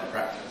aspect of their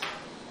practice.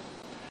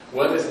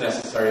 Where this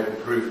necessary will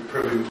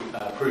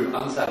prove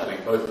unsettling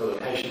both for the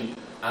patient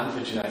and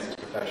for genetics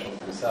professionals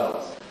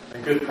themselves,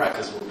 and good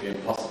practice will be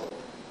impossible.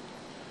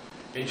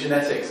 In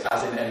genetics,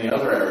 as in any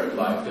other area of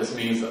life, this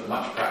means that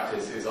much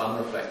practice is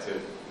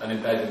unreflective and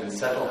embedded in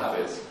settled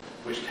habits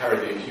which carry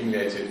the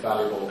accumulated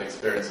valuable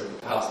experience of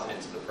the past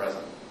into the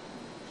present.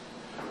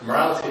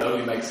 Morality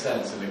only makes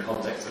sense in the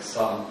context of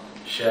some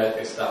shared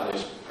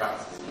established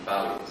practices and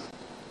values.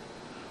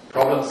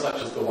 Problems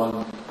such as the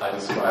one I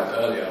described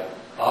earlier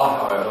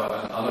are, however,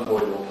 an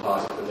unavoidable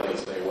part of the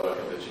day-to-day work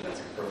of the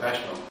genetic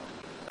professional,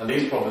 and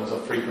these problems are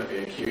frequently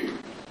acute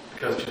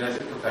because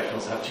genetic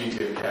professionals have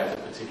duty of care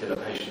to particular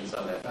patients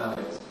and their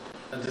families,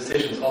 and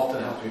decisions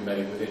often have to be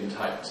made within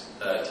tight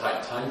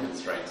time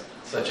constraints,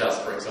 such as,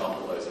 for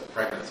example, those of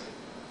pregnancy.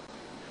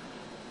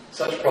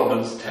 Such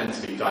problems tend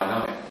to be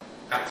dynamic.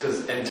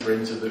 Actors enter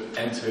into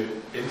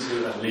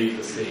and leave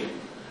the scene.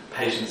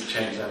 Patients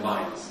change their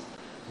minds.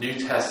 New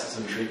tests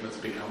and treatments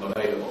become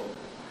available.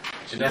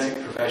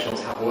 Genetic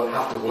professionals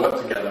have to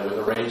work together with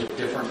a range of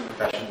different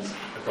professions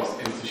across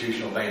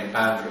institutional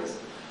boundaries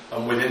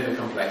and within the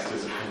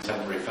complexities of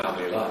contemporary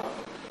family life.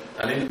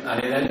 And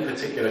in any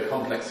particular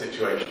complex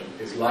situation,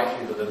 it's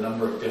likely that a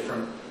number of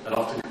different and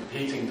often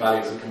competing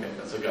values and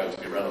commitments are going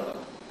to be relevant.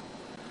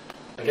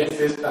 Against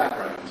this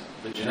background,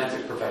 the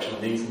genetic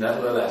professional needs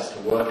nevertheless to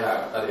work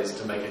out, that is,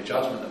 to make a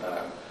judgment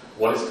about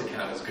what is to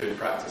count as good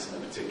practice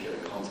in a particular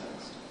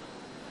context.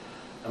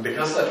 And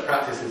because such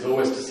practice is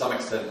always to some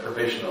extent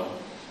provisional,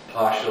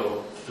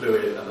 partial,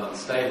 fluid and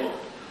unstable,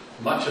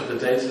 much of the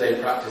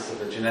day-to-day practice of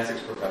the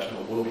genetics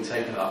professional will be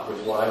taken up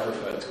with what I've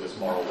referred to as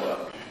moral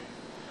work.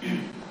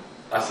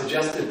 I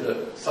suggested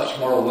that such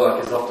moral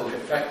work is often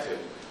effective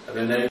at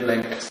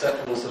enabling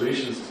acceptable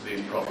solutions to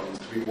these problems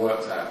to be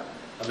worked out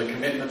and the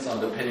commitments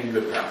underpinning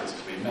good practice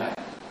to be met.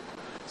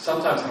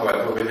 Sometimes,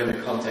 however, within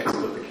the context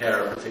of the care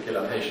of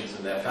particular patients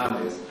and their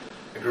families,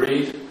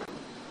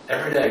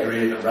 everyday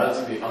agreed and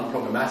relatively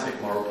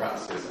unproblematic moral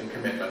practices and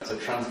commitments are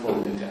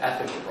transformed into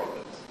ethical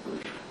problems,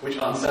 which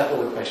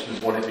unsettle the question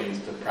of what it means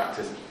to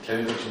practice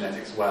clinical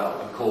genetics well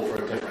and call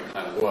for a different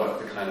kind of work,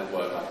 the kind of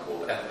work I've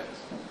called ethics.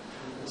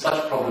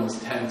 Such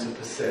problems tend to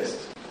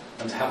persist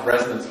and to have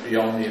resonance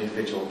beyond the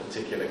individual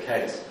particular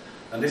case,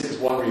 and this is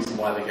one reason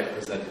why they get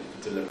presented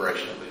for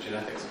deliberation of the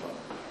genetics club.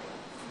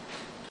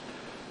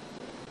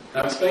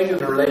 Now, explaining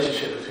the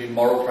relationship between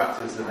moral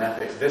practice and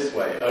ethics this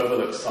way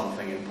overlooks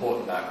something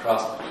important about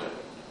craftsmanship.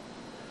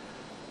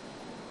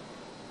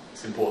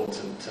 It's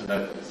important to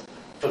note this.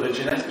 For the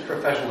genetics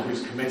professional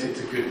who's committed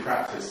to good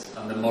practice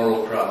and the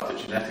moral craft of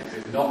genetics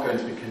is not going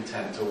to be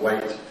content to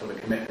wait for the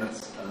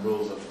commitments and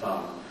rules of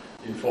thumb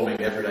informing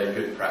everyday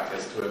good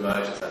practice to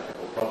emerge as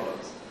ethical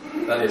problems.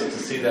 That is, to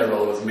see their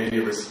role as merely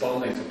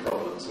responding to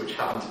problems which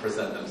happen to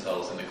present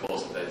themselves in the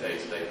course of their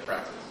day-to-day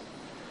practice.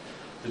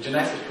 The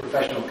genetics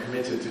professional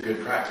committed to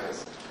good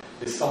practice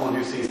is someone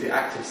who sees the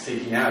active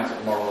seeking out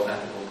of moral and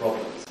ethical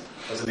problems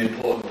as an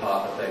important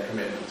part of their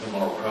commitment to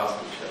moral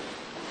craftsmanship.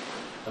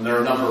 And there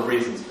are a number of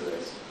reasons for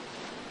this.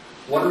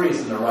 One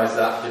reason arises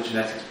out of the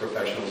genetics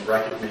professional's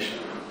recognition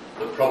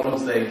that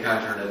problems they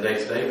encounter in a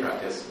day-to-day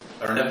practice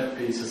are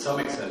inevitably, to some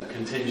extent,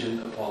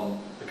 contingent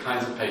upon the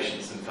kinds of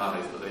patients and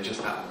families that they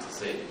just happen to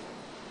see,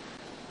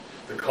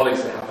 the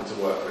colleagues they happen to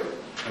work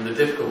with, and the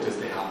difficulties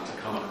they happen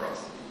to come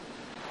across.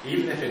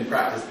 Even if in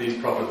practice these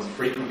problems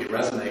frequently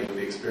resonate with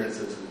the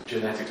experiences of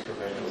genetics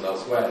professionals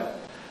elsewhere,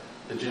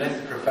 the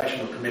genetic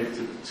professional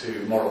committed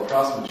to moral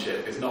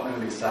craftsmanship is not going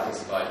to be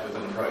satisfied with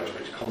an approach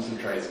which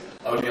concentrates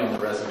only on the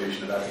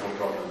resolution of ethical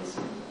problems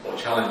or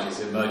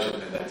challenges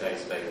emergent in their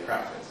day-to-day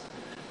practice.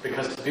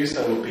 Because to do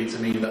so would be to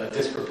mean that a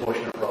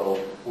disproportionate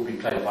role will be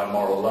played by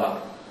moral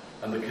luck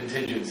and the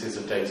contingencies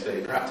of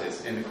day-to-day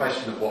practice in the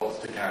question of what's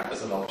to count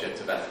as an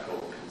object of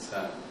ethical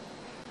concern.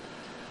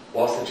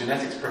 Whilst the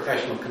genetics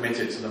professional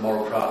committed to the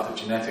moral craft of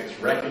genetics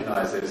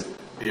recognises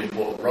the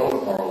important role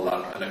of moral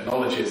luck and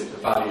acknowledges the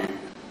value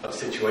of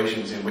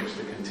situations in which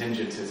the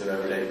contingencies of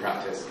everyday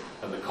practice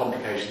and the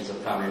complications of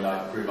family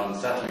life prove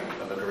unsettling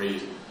of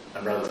agreed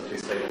and relatively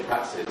stable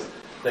practices,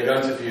 they're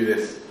going to view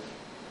this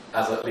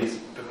as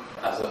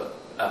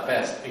at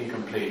best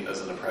incomplete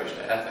as an approach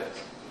to ethics.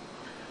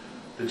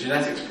 The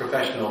genetics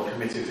professional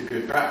committed to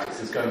good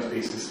practice is going to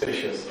be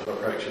suspicious of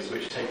approaches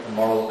which take the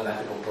moral and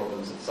ethical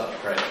problems of such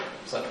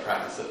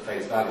practice at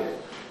face value,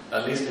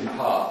 at least in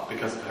part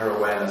because of her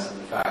awareness of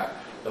the fact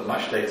that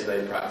much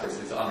day-to-day practice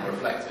is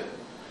unreflected,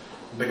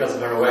 and because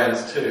of her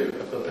awareness too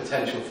of the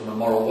potential for the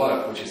moral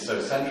work which is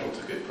so central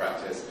to good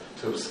practice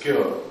to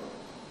obscure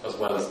as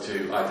well as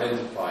to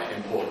identify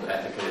important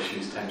ethical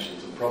issues,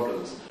 tensions and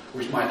problems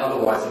which might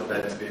otherwise have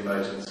led to the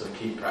emergence of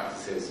key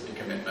practices and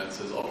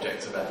commitments as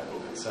objects of ethical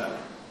concern.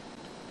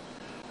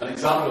 An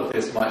example of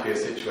this might be a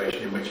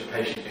situation in which a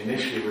patient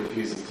initially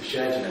refuses to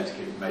share genetic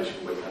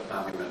information with her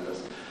family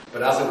members,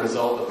 but as a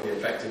result of the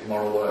effective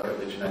moral work of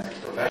the genetics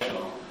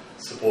professional,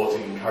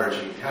 supporting,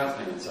 encouraging,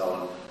 counselling and so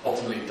on,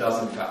 ultimately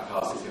does in fact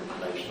pass this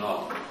information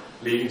on,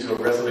 leading to a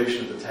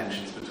resolution of the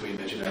tensions between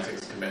the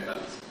genetics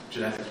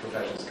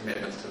professional's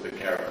commitments to the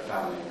care of the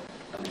family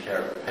and the care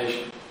of the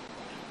patient.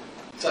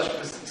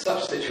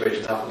 Such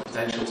situations have the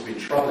potential to be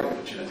troubling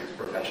for genetics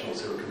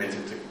professionals who are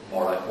committed to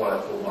what I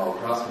call moral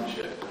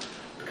craftsmanship,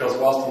 because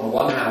whilst on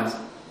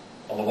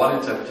the one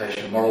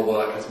interpretation, moral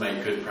work has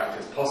made good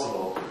practice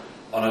possible,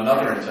 on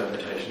another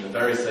interpretation, the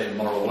very same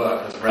moral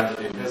work has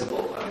rendered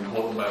invisible an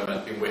important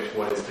moment in which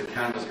what is to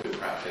count as good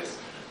practice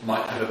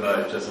might have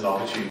emerged as an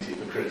opportunity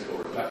for critical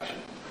reflection.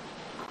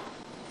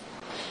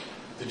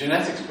 The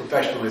genetics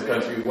professional is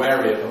going to be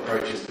wary of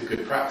approaches to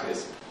good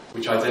practice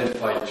which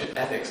identify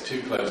ethics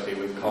too closely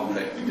with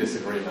conflict,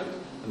 disagreement,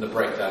 and the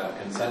breakdown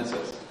of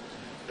consensus.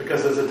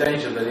 Because there's a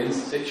danger that in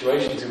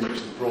situations in which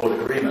there's broad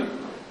agreement,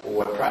 or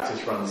where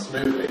practice runs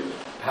smoothly,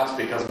 perhaps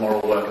because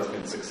moral work has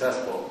been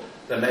successful,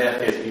 there may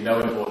appear to be no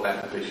important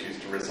ethical issues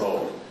to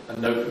resolve,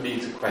 and no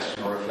need to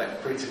question or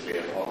reflect critically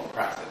upon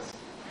practice.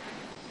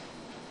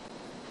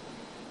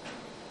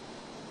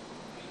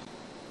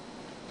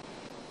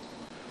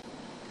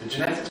 The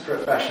genetics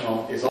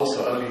professional is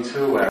also only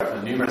too aware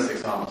of the numerous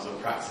examples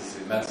of practices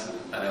in medicine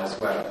and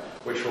elsewhere,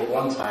 which were at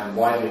one time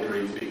widely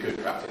agreed to be good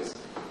practice,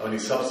 only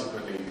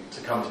subsequently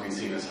to come to be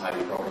seen as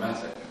highly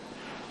problematic,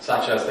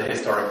 such as the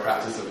historic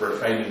practice of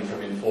refraining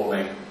from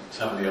informing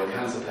terminally ill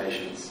cancer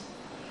patients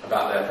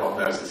about their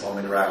prognosis on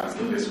the grounds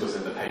that this was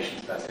in the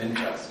patient's best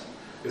interest.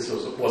 This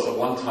was at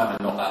one time,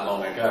 and not that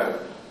long ago,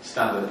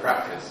 standard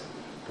practice,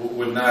 but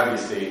would now be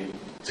seen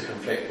to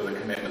conflict with a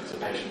commitment to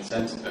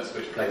patient-centeredness,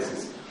 which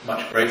places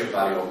much greater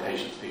value on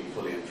patients being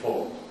fully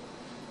informed.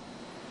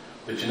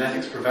 The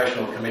genetics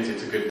professional committed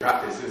to good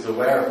practice is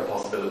aware of the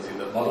possibility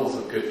that models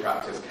of good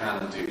practice can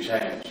and do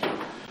change,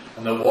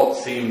 and that what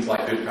seems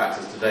like good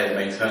practice today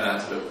may turn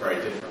out to look very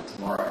different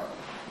tomorrow.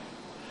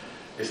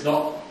 It's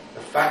not the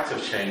fact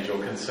of change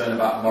or concern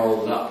about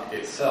moral luck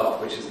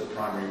itself which is the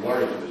primary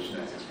worry for the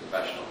genetics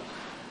professional.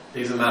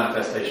 These are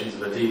manifestations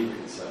of a deeper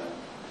concern.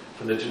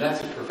 For the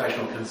genetics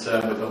professional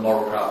concerned with the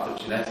moral craft of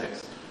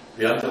genetics,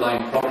 the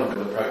underlying problem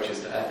with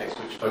approaches to ethics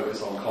which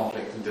focus on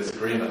conflict and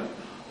disagreement,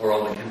 or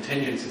on the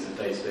contingencies of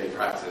day-to-day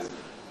practice,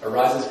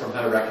 arises from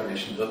her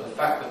recognition that the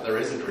fact that there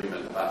is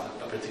agreement about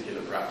a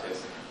particular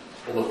practice,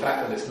 or the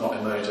fact that it's not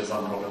emerged as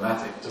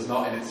unproblematic, does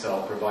not in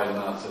itself provide an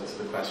answer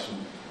to the question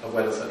of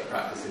whether such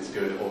practice is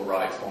good or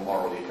right or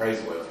morally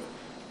praiseworthy.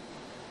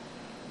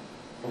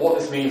 But what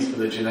this means for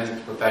the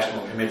genetics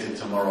professional committed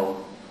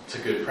to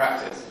good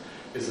practice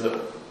is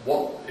that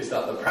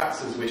the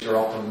practices which are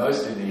often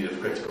most in need of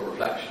critical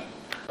reflection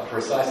are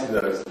precisely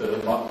those that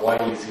are not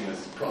widely seen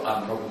as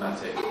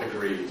unproblematic,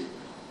 agreed,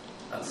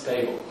 and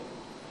stable.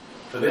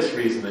 For this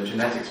reason, the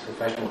genetics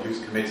professional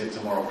who's committed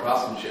to moral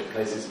craftsmanship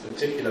places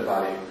particular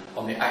value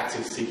on the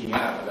active seeking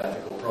out of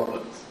ethical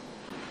problems.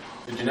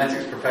 The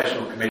genetics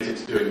professional committed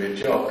to doing a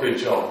good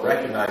job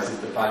recognises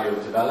the value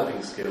of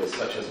developing skills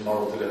such as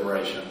moral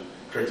deliberation,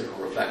 critical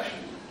reflection,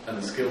 and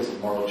the skills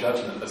of moral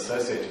judgment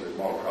associated with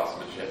moral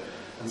craftsmanship,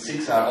 and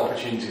seeks out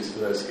opportunities for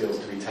those skills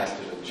to be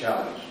tested and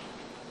challenged.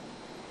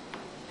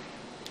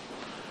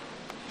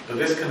 But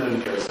this can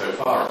only go so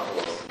far, of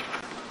course.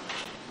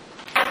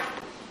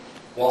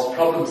 Whilst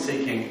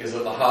problem-seeking is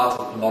at the heart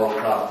of the moral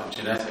craft of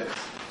genetics,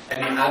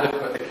 any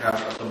adequate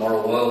account of the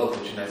moral world of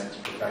the genetics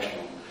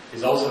professional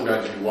is also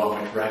going to be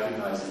one which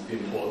recognises the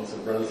importance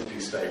of relatively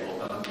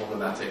stable and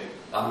unproblematic,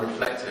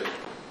 unreflective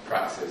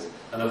practices,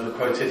 and of the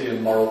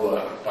quotidian moral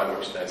work by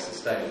which they're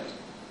sustained.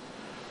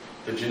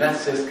 The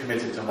geneticist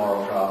committed to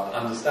moral craft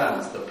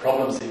understands that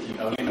problem-seeking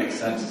only makes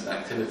sense as an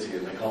activity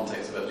in the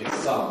context of at least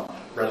some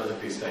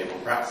relatively stable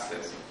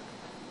practices.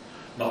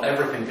 Not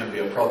everything can be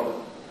a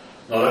problem,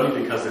 not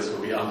only because this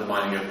will be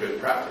undermining of good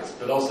practice,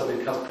 but also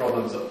because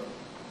problems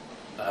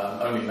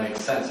only make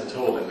sense at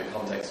all in the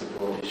context of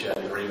broadly shared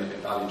agreement in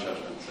value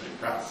judgments and in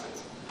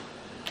practices.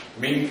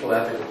 Meaningful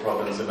ethical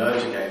problems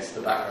emerge against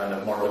the background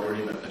of moral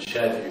agreement and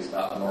shared views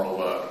about the moral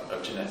work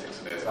of genetics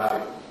and its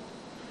value.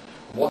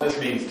 What this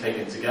means,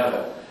 taken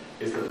together,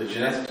 is that the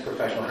genetics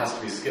professional has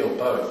to be skilled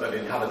both at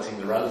inhabiting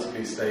the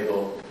relatively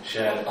stable,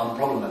 shared,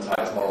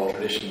 unproblematized moral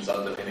traditions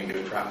underpinning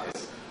good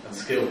practice, and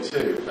skilled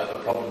too at the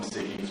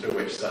problem-seeking through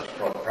which such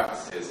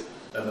practices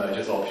emerge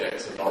as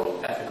objects of moral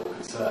ethical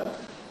concern,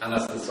 and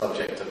as the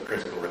subject of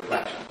critical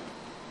reflection.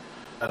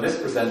 And this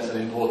presents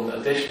an important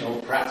additional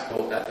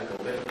practical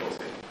ethical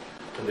difficulty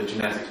for the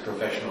genetics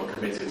professional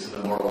committed to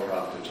the moral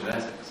craft of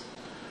genetics.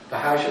 For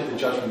how should the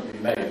judgment be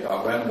made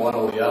about when one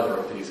or the other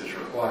of these is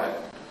required?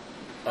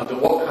 Under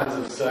what kinds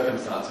of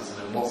circumstances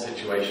and in what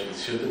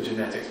situations should the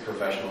genetics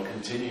professional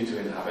continue to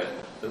inhabit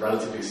the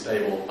relatively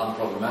stable,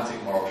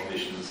 unproblematic moral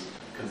traditions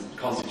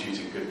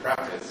constituting good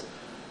practice?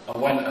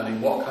 And when and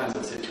in what kinds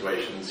of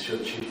situations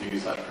should she view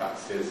such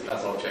practices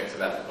as objects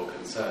of ethical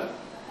concern?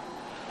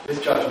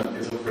 This judgment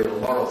is of real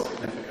moral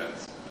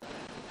significance.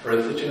 For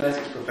if the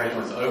genetics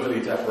professional is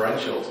overly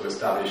deferential to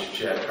established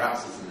shared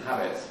practices and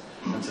habits,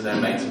 and to their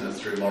maintenance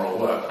through moral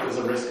work, there's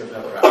a risk of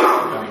her practice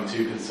becoming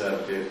too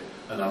conservative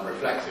and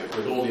unreflective,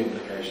 with all the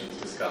implications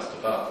discussed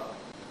above.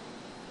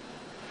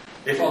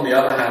 If, on the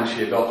other hand,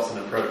 she adopts an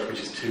approach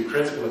which is too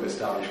critical of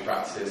established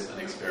practices and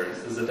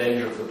experience, there's a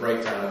danger of the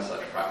breakdown of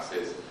such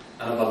practices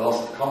and of a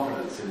loss of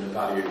confidence in the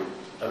value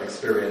of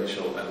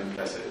experiential and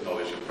implicit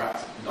knowledge of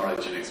practice,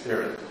 knowledge and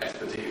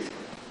expertise.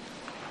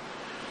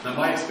 Now,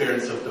 my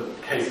experience of the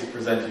cases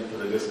presented for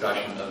the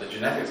discussion at the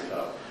Genetics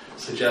Club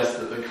suggests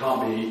that there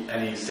can't be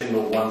any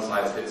single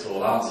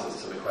one-size-fits-all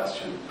answers to the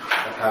question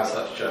of how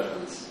such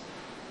judgments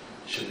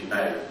should be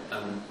made.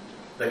 And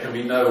There can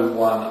be no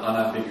one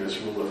unambiguous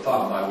rule of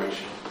thumb by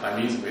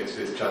means of which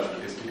this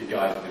judgment is to be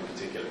guided in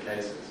particular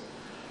cases.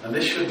 And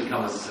this shouldn't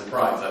come as a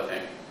surprise, I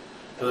think.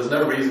 For there's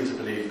no reason to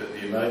believe that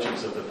the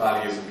emergence of the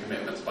values and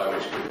commitments by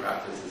which good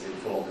practice is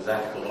informed as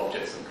ethical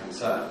objects of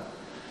concern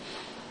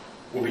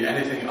will be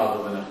anything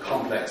other than a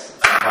complex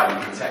and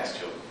highly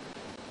contextual.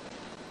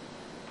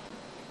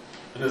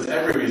 And there's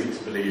every reason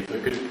to believe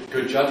that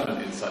good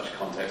judgment in such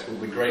context will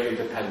be greatly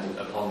dependent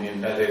upon the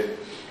embedded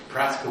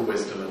practical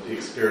wisdom of the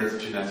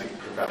experienced genetics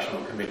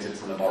professional committed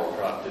to the moral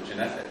craft of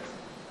genetics.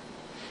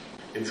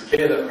 It's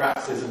clear that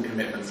practices and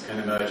commitments can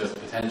emerge as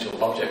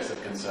potential objects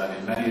of concern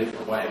in many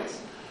different ways,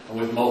 and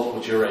with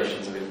multiple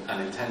durations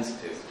and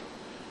intensities,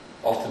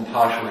 often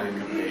partial and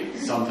incomplete,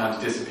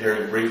 sometimes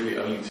disappearing briefly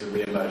only to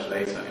re-emerge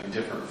later in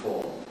different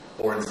form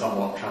or in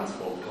somewhat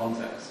transformed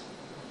context.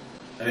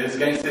 And it is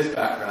against this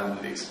background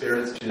that the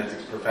experienced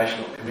genetics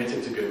professional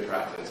committed to good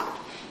practice,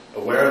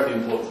 aware of the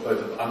importance both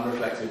of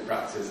unreflected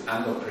practices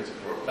and of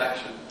critical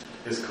reflection,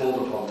 is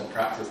called upon to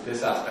practice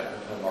this aspect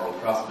of her moral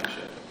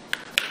craftsmanship.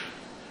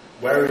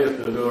 Wary of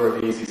the lure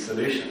of easy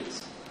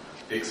solutions,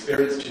 the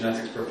experienced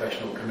genetics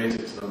professional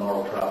committed to the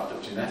moral craft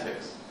of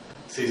genetics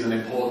sees an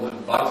important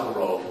and vital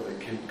role for the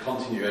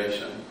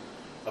continuation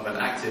of an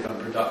active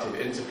and productive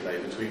interplay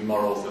between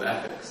morals and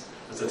ethics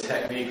as a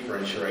technique for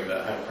ensuring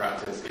that her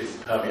practice is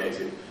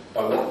permeated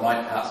by what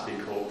might perhaps be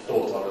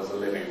thought of as a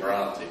living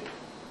morality.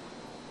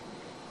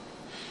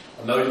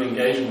 A mode of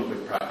engagement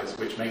with practice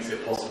which makes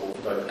it possible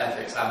for both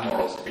ethics and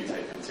morals to be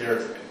taken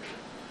seriously.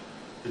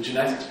 The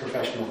genetics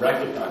professional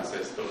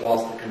recognises that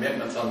whilst the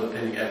commitments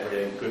underpinning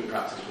everyday good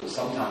practice will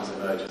sometimes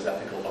emerge as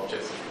ethical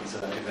objects of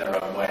concern in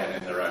their own way and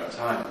in their own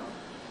time,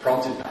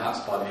 prompted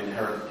perhaps by the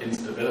inherent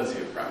instability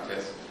of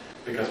practice,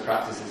 because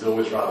practice is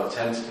always rather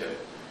tentative,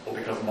 or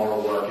because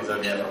moral work is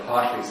only ever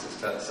partially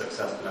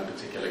successful in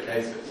particular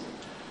cases,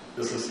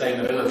 the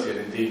sustainability and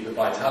indeed the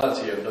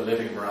vitality of the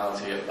living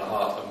morality at the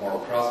heart of moral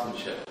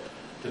craftsmanship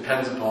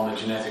depends upon the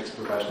genetics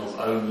professional's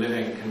own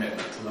living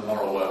commitment to the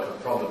moral work of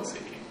problem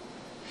seeking.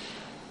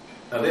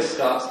 Now this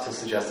starts to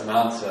suggest an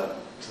answer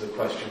to the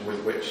question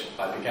with which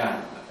I began,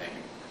 I think.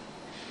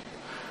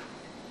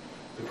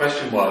 The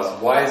question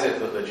was, why is it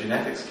that the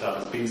genetics club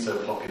has been so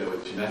popular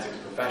with genetics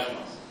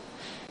professionals?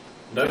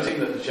 Noting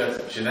that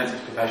the genetics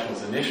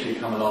professionals initially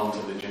come along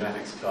to the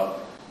genetics club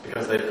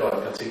because they've got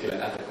a particular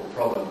ethical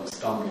problem,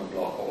 stumbling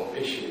block or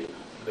issue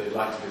that they'd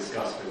like to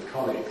discuss with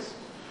colleagues,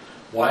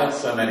 why have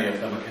so many of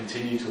them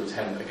continue to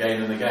attend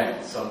again and again,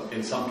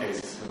 in some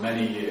cases for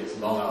many years,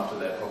 long after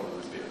their problem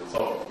has been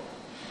resolved?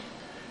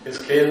 It's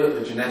clear that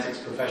the genetics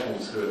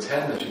professionals who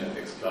attend the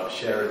genetics club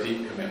share a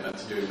deep commitment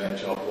to doing their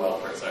job well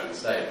for its own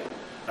sake,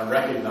 and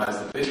recognise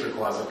that this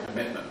requires a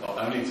commitment not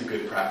only to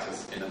good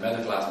practice in the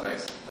medical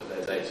aspects of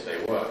their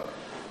day-to-day work,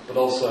 but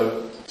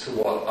also to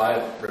what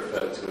I've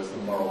referred to as the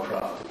moral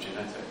craft of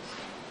genetics.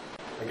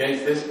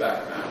 Against this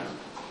background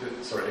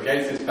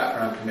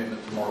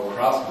commitment to moral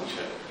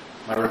craftsmanship,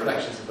 my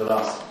reflections of the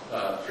last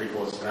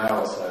 3/4 of an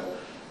hour or so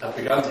have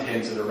begun to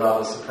hint at a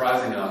rather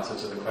surprising answer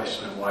to the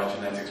question of why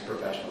genetics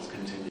professionals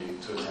continue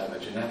to attend the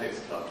genetics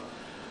club.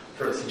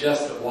 For it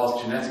suggests that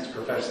whilst genetics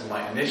professionals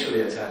might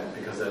initially attend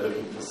because they're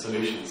looking for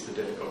solutions to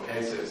difficult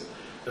cases,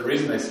 the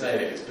reason they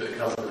stay is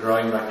because of the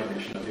growing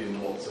recognition of the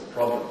importance of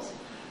problems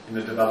in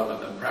the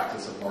development and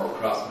practice of moral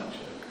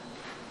craftsmanship.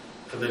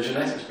 For the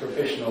genetics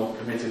professional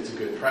committed to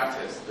good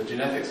practice, the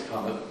genetics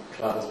club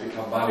has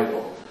become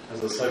valuable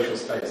as a social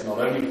space not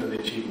only for the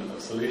achievement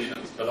of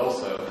solutions, but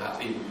also,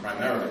 perhaps even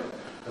primarily,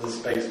 as a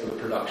space for the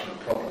production of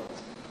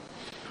problems.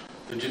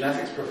 The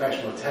genetics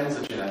professional attends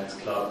the genetics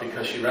club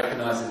because she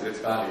recognises its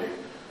value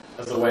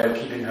as a way of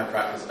keeping her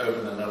practice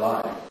open and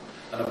alive,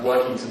 and of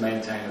working to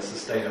maintain a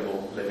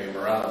sustainable living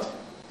morality.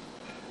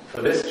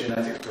 For this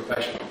genetics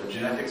professional, the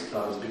genetics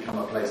club has become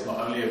a place not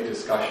only of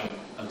discussion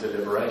and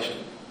deliberation,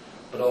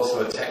 but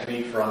also a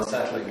technique for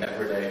unsettling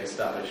everyday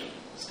established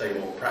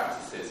stable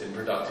practices in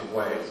productive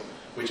ways,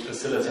 which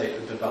facilitate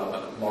the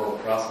development of moral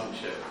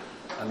craftsmanship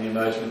and the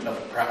emergence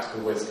of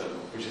practical wisdom,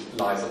 which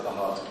lies at the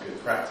heart of good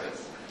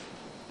practice.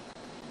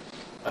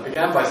 I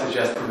began by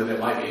suggesting that it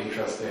might be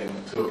interesting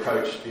to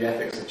approach the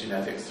ethics of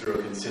genetics through a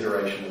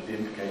consideration of the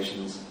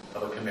implications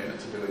of a commitment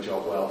to do a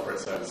job well for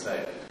its own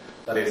sake.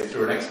 That is,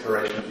 through an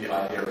exploration of the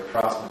idea of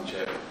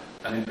craftsmanship,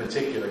 and in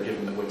particular,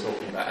 given that we're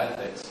talking about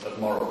ethics, of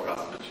moral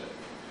craftsmanship.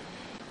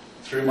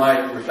 Through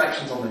my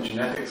reflections on the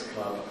genetics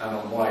club and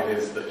on why it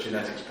is that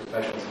genetics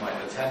professionals might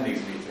attend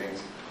these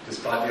meetings,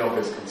 despite the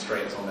obvious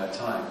constraints on their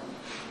time,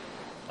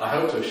 I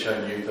hope to have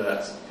shown you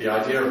that the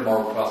idea of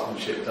moral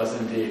craftsmanship does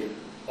indeed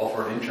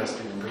offer an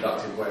interesting and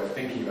productive way of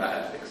thinking about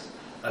ethics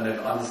and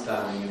of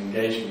understanding and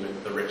engaging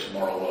with the rich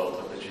moral world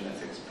of the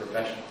genetics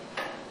profession.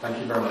 Thank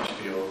you very much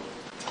for your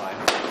time.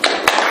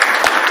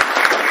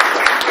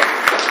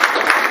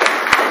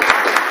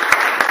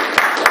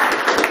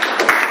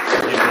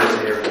 Looking forward to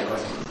hearing any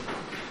questions.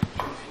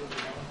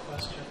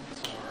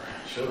 Questions or?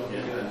 Sure.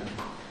 Yeah.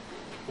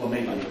 Well,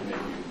 maybe. Okay.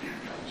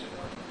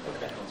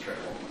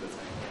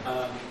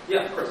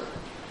 Yeah, of course.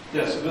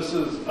 Yeah, so this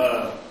is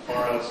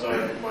far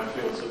outside my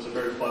field, so it's a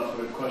very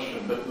flat-footed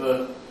question. But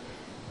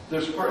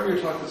there's part of your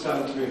talk that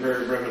sounded to me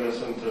very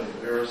reminiscent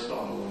of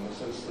Aristotle in the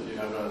sense that you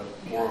have a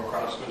moral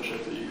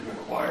craftsmanship that you can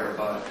acquire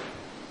by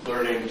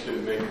learning to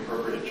make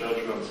appropriate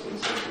judgments, in the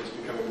sense that it's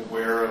becoming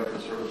aware of the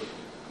sort of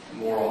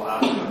moral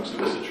aspects of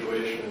the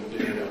situation and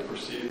being able to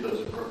perceive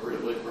those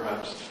appropriately,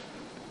 perhaps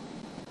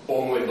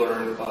only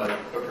learned by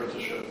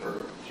apprenticeship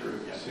or through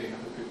seeing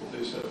other people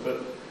do so.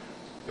 But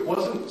it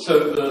wasn't,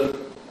 so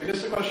I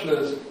guess the question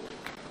is,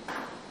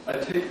 I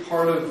take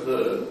part of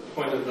the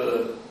point of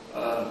the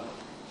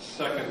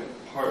second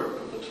part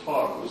of the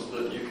talk was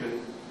that you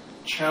can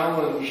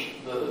challenge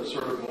the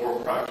sort of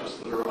moral practice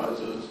that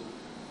arises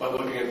by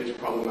looking at these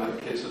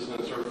problematic cases, and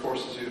it sort of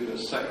forces you to do a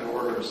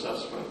second-order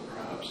assessment,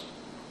 perhaps,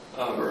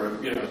 or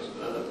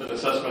an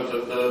assessment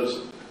of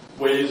those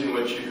ways in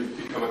which you've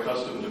become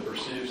accustomed to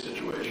perceive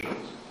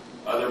situations,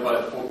 either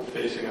by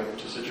facing up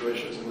to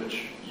situations in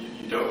which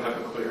you don't have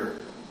a clear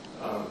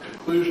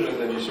conclusion, and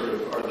then you sort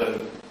of are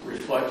then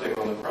reflecting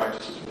on the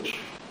practices which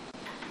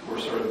were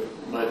sort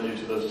of led you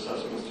to those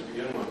assessments to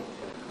begin with.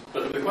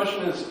 But the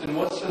question is, in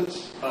what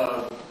sense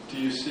do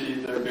you see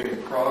there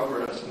being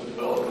progress in the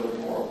development of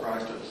moral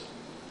practice?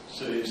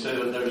 So you say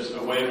that there's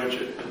a way in which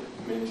it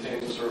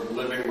maintains a sort of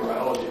living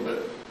morality,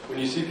 but when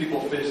you see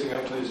people facing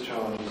up to these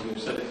challenges, and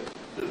you say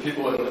that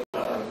people in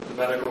the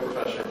medical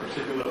profession are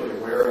particularly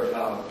aware of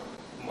how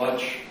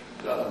much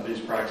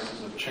these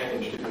practices have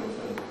changed even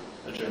within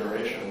a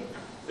generation,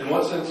 in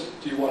what sense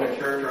do you want to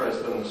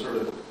characterize them as sort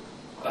of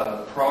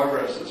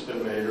progress that's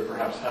been made or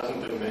perhaps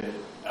hasn't been made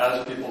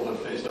as people have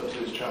faced up to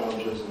these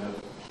challenges and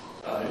have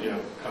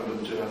come to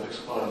the genetics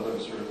club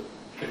and sort of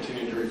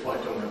continue to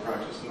reflect on their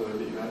practice and the way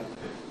that you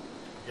advocate?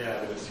 Yeah,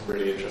 I mean, it's a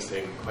really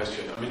interesting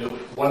question. I mean,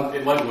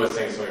 it might be worth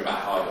saying something about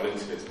how I got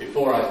into this.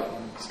 Before I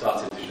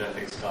started the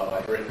genetics club,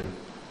 I'd written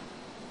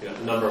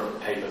a number of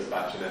papers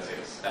about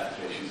genetics,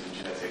 ethical issues in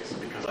genetics,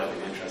 because I've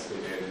been interested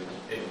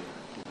in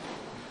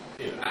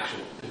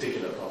actual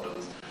particular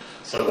problems.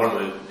 So one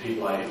of the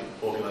people I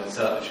organised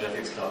set up the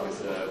genetics club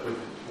is a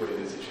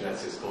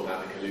geneticist called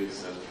Annika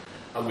Lucasson,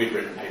 and we'd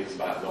written papers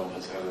about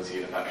non-paternity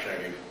and about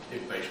sharing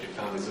information in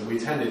families, and we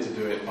tended to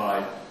do it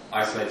by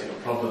isolating a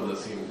problem that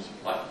seemed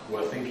like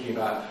worth thinking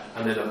about,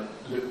 and then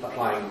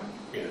applying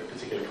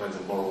particular kinds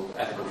of moral,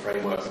 ethical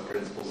frameworks and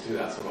principles to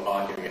that, sort of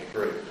arguing it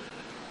through.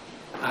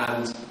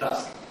 And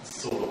that's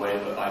sort of the way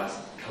that I've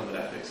come at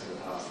ethics in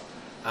the past.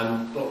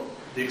 And look,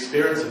 the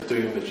experience of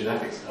doing the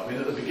genetics club, I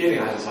mean, at the beginning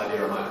I had this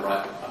idea I might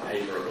write a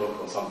paper, a book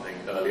or something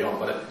early on,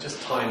 but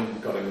just time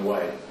got in the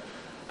way.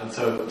 And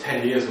so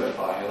 10 years went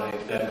by, and I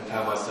then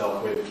found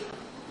myself with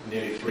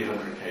nearly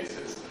 300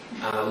 cases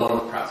and a lot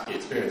of practical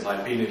experience.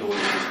 I've been in all of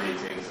these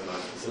meetings and I've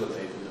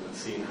facilitated them and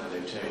seen how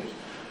they've changed.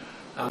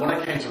 And when I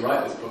came to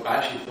write this book, I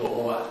actually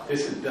thought, well,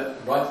 this is that,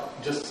 right?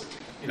 Just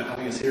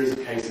having a series of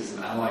cases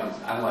and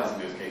analysing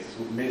those cases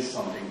would miss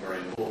something very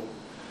important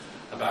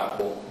about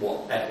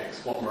what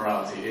ethics, what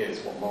morality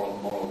is,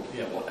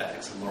 what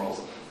ethics and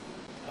morals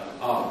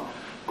are.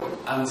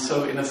 And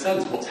so, in a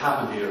sense, what's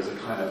happened here is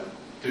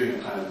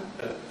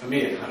for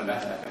me, a kind of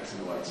ethics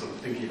in a way, sort of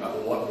thinking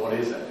about what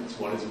is ethics,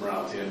 what is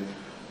morality, and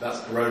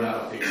that's grown out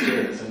of the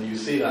experience. And you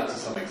see that to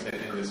some extent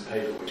in this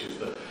paper, which is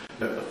the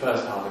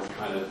first half is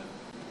kind of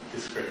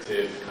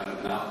descriptive kind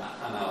of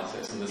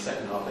analysis, and the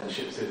second half then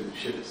shifts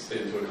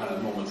into a kind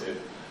of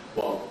normative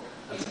one.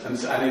 And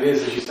it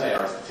is, as you say,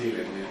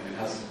 Aristotelian, and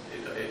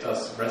it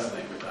does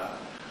resonate with that.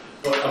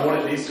 And what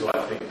it leads to,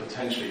 I think,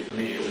 potentially for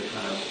me, is a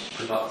kind of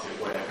productive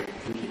way of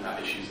thinking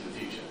about issues in the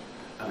future.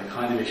 And the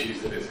kind of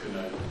issues that it's going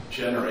to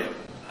generate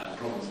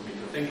problems for me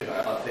to think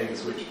about are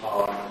things which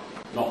are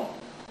not,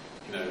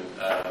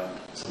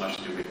 so much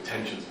to do with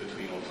tensions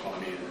between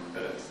autonomy and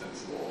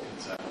benefits or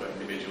concern for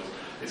individuals.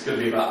 It's going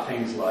to be about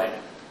things like,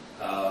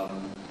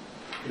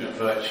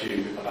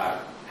 virtue,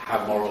 about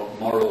how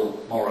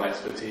moral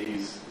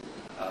expertise,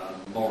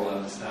 moral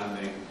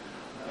understanding,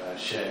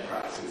 shared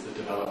practices, the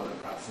development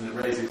of practice, and it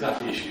raises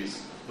exactly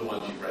issues, the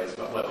ones you've raised,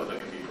 about whether there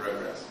can be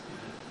progress.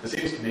 It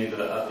seems to me that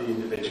at the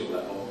individual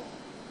level,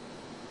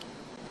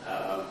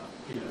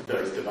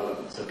 there is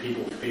development. So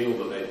people feel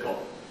that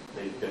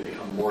they've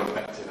become more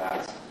effective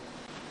at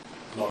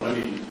not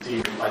only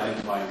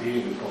identifying,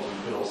 dealing with problems,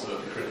 but also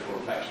at the critical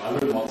reflection. I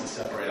wouldn't want to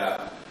separate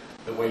out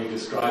the way you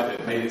described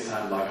it. Made it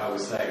sound like I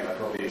was saying, I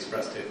probably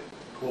expressed it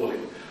poorly,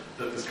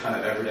 that this kind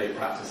of everyday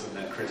practice and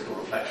then critical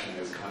reflection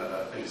is kind of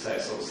a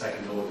sort of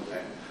second order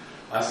thing.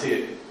 I see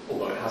it,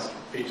 although it has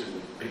features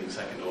of being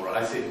second order,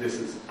 I see this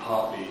is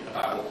partly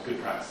about what good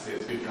practice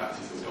is. Good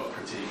practice has got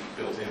critique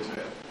built into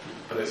it,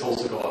 but it's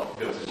also got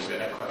built into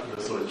it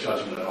the sort of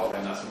judgment of,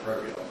 and that's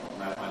appropriate,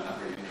 and I find that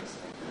really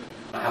interesting.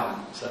 I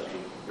haven't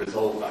certainly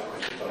resolved that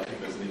question, but I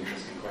think there's an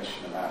interesting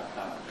question about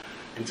that.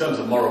 In terms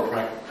of moral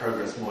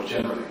progress more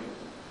generally,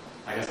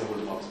 I guess I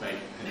wouldn't want to make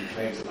any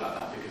claims about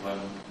that because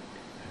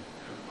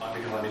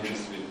I'm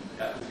interested in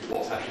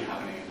what's actually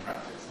happening in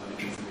practice. I'm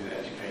interested in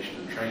education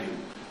and training.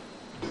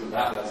 So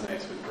that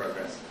resonates with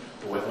progress.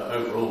 But whether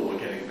overall we're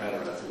getting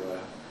better, as it were,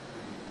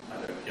 I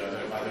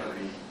don't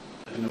really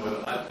don't know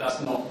whether that's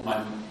not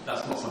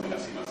something I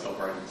see myself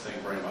saying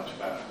very much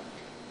about.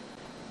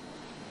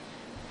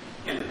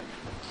 Henry.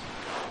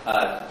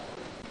 I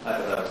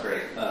thought that was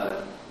great.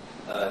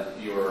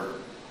 Your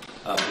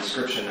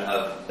description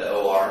of the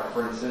OR,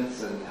 for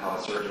instance, and how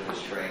a surgeon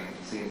is trained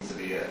seems to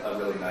be a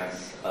really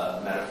nice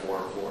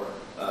metaphor for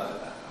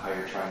how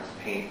you're trying to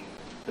paint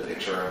the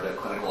picture of the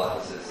clinical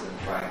ethicist and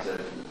trying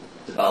to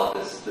develop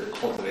to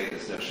cultivate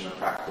this notion of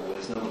practical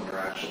wisdom when you're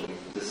actually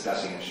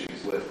discussing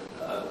issues with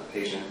the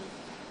patient.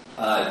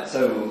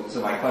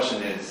 So my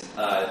question is,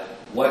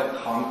 what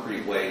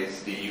concrete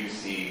ways do you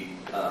see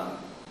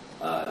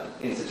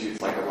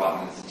institutes like a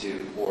Rotman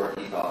Institute or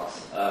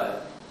Ethos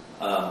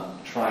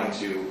trying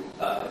to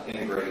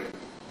integrate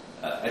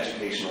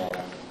educational,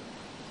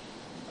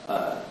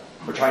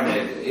 we're trying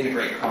to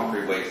integrate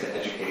concrete ways to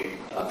educate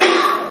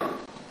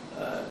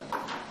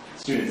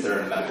students that are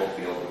in the medical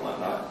field and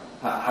whatnot?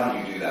 How do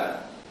you do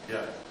that?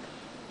 Yeah.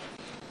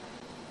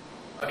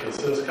 Okay,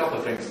 so there's a couple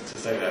of things to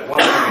say there.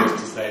 One thing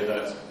is to say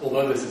that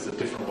although this is a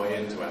different way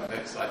into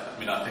ethics, I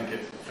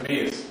think for me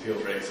it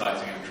feels very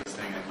exciting and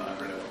interesting, and I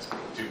really want to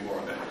do more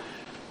of it.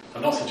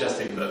 I'm not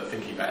suggesting that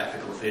thinking about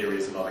ethical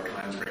theories of other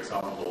kinds, for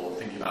example, or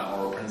thinking about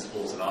moral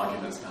principles and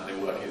arguments and how they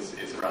work is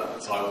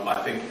irrelevant. So I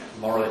think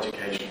moral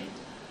education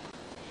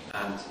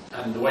and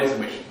the ways in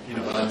which,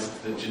 when I listen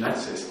to the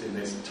geneticist in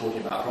this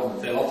talking about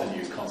problems, they'll often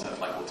use concepts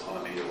like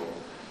autonomy or,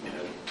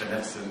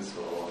 beneficence,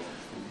 or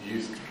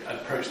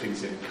approach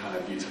things in kind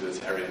of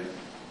utilitarian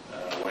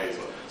ways.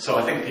 So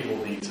I think people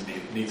need to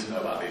know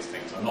about these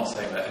things. I'm not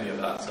saying that any of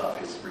that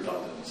stuff is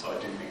redundant, so I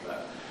do think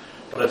that.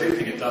 But I do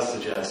think it does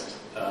suggest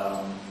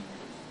a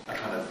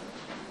kind of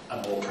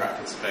a more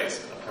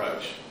practice-based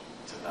approach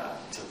to that,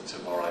 to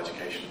moral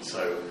education.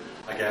 So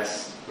I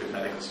guess with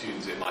medical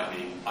students it might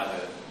be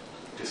either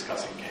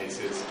discussing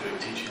cases, doing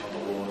teaching on the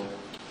ward,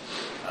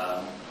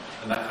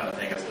 and that kind of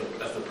thing as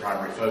the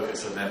primary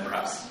focus, and then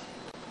perhaps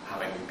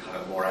having kind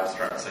of more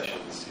abstract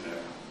sessions,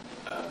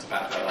 to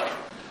back that up.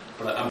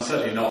 But I'm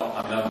certainly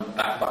not,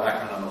 by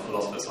background I'm a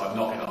philosopher, so I'm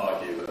not going to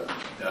argue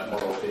that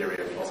moral theory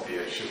and philosophy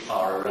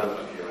are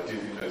irrelevant here. I do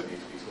think those need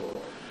to be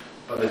taught.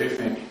 But I do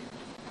think,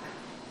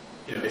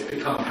 it's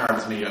become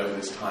apparent to me over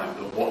this time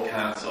that what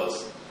counts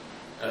as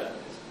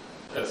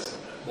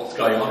what's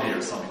going on here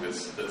is something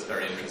that's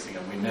very interesting,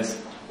 and we miss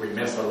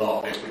a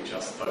lot if we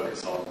just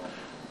focus on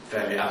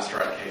fairly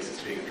abstract cases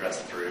being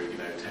addressed through,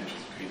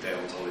 tensions between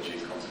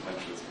deontologies,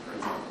 consequentialism, for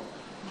example.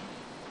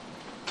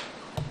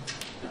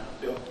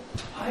 Bill?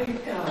 I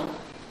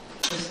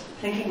was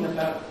thinking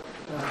about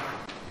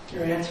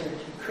your answer to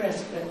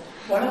Chris, but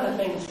one of the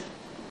things,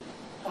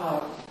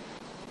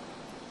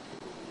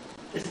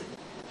 the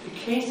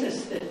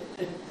cases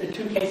the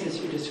two cases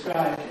you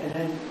described, and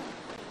then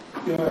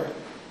your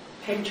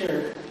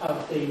picture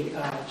of the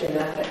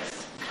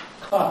genetics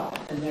club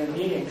and their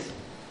meetings,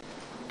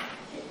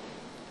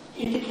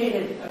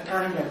 indicated a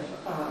kind of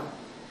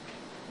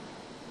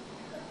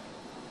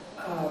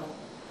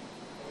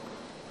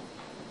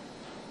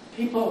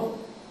people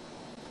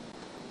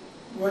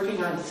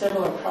working on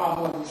similar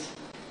problems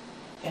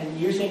and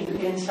using the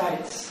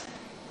insights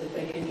that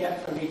they can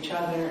get from each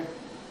other.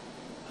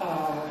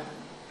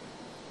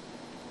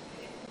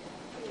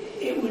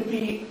 It would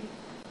be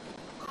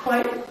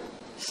quite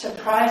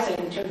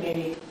surprising to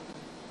me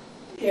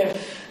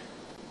if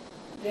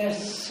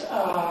this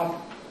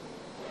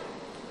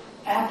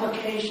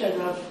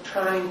application of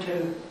trying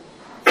to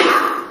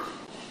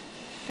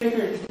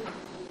figure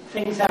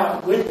things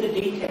out with the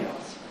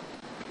details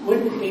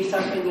wouldn't be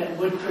something that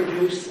would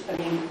produce,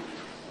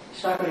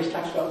 Socrates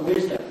talks about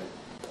wisdom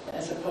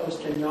as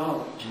opposed to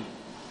knowledge.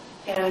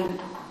 And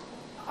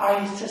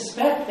I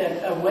suspect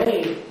that one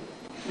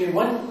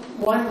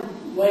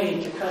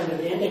way to kind of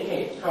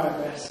indicate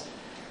progress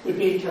would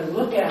be to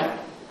look at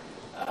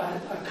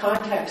a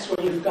context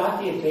where you've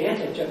got the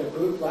advantage of a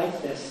group like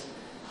this,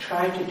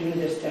 try to do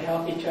this to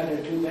help each other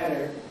do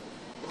better,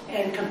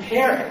 and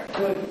compare it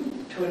to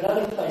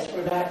another place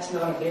where that's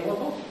not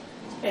available.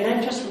 And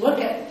then just look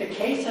at the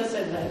cases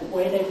and the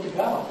way they've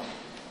developed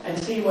and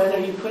see whether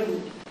you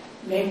couldn't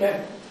make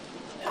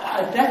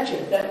I bet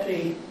you that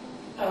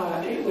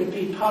it would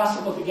be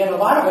possible to get a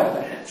lot of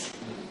evidence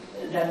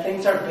that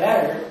things are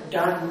better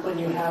done when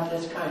you have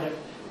this kind of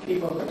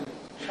people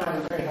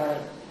trying very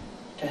hard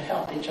to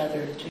help each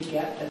other to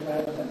get the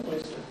relevant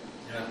wisdom.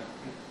 Yeah.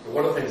 But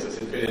one of the things that's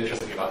been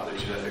interesting about the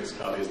genetics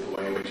club is the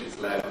way in which it's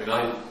led.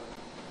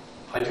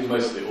 I do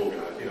mostly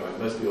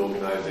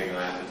organising and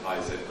I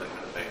advertise it and that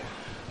kind of thing.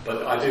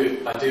 But I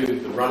do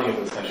the running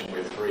of the session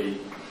with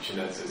three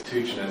geneticists,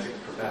 two genetics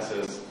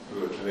professors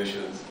who are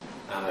clinicians,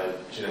 and a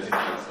genetic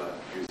counselor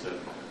who's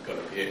got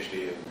a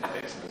PhD in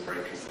ethics and is very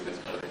interested in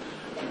this kind of thing.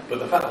 But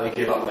the fact that they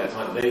give up their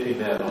time, they've been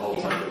there the whole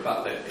time, the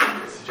fact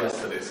that it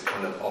suggests that it's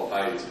kind of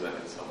value to them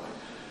in some way.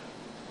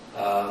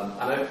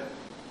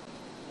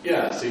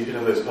 So you can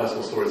have those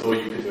personal stories, or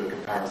you could do a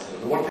comparison.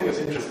 And one thing that's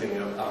interesting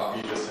about what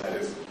you just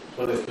said is,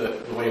 it's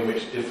the way in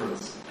which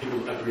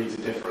people agree to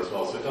differ as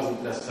well, so it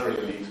doesn't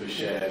necessarily lead to a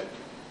shared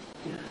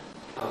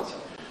answer.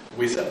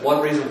 We said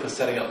one reason for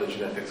setting up the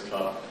genetics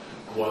club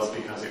was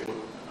because it would,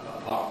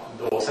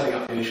 or setting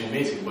up the initial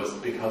meeting was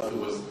because in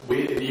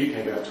the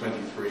UK we have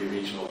 23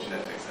 regional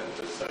genetic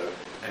centres, so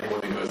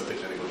anyone who goes to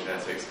clinical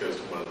genetics goes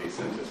to one of these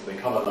centres. They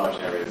cover large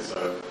areas,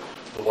 so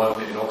the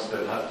one in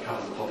Oxford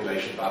covers a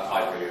population of about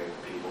 5 million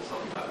people,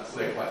 something like that, so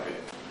they're quite big.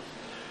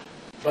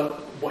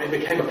 But it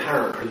became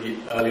apparent pretty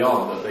early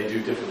on that they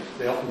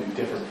often do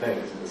different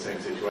things in the same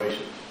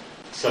situation.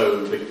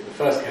 So the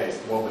first case,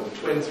 the one with the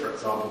twins, for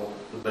example,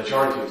 the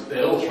majority,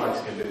 they're all trying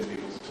to convince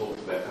people to talk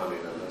to their family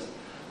members.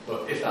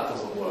 But if that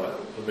doesn't work,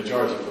 the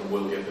majority of them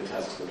will give the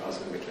test to the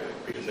person in the clinic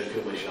because they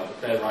feel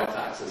their right to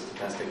access to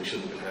testing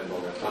shouldn't depend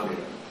on their family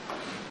member.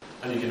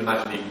 And you can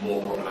imagine even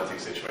more problematic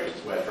situations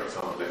where, for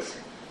example, it's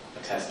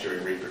a test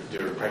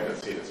during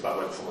pregnancy that's about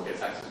whether someone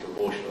gets access to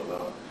abortion or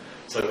not.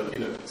 So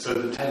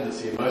the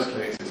tendency in most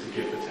clinics is to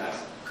give the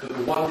test. But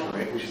the one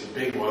clinic, which is a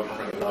big one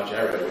covering a large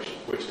area,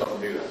 which doesn't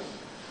do that.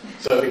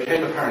 So it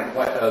became apparent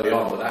quite early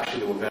on that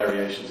actually there were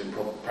variations in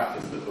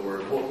practice that were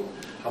important.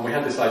 And we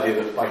had this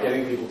idea that by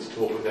getting people to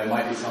talk, there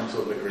might be some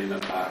sort of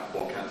agreement about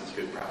what counts as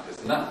good practice.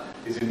 And that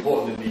is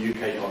important in the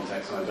UK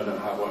context, and I don't know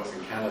how it works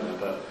in Canada,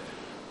 but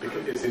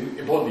it's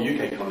important in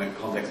the UK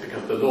context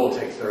because the law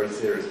takes very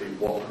seriously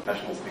what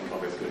professionals think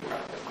of as good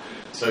practice.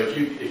 So if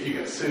you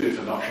get sued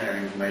for not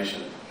sharing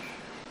information,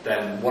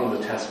 then one of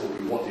the tests will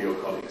be what do your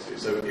colleagues do.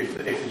 So if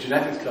the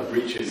genetics club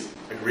reaches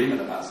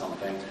agreement about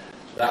something,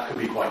 that could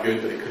be quite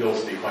good, but it could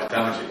also be quite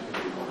damaging for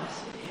people.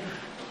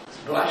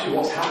 But actually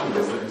what's happened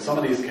is that in some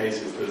of these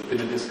cases there's been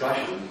a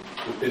discussion,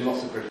 there's been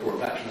lots of critical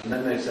reflection, and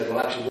then they've said, well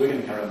actually we're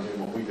going to carry on doing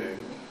what we do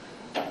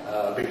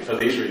for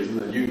these reasons,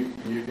 and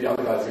the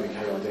other guy's going to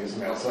carry on doing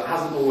something else. So it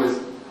hasn't always,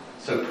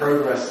 so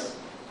progress,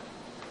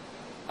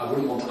 I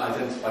wouldn't want to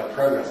identify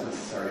progress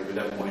necessarily with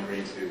everyone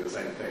agreeing to do the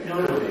same thing.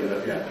 No.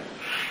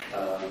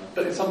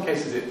 But in some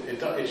cases it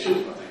should,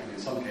 I think. I mean, in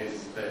some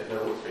cases it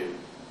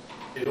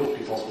ought to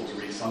be possible to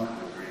reach some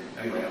kind of agreement.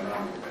 Anyway, I'm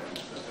around with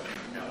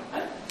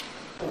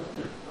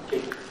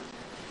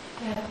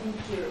Yeah,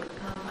 thank you.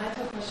 I have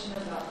a question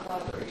about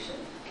collaboration.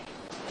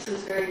 So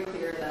it's very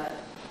clear that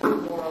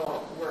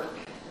moral work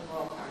and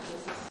moral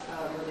practice is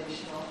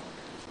relational.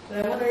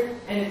 But I wondered,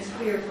 and it's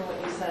clear from what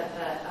you said,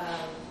 that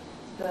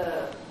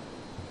the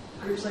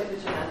groups like the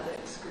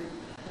genetics group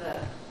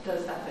that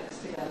does ethics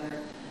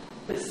together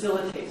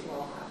facilitates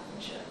moral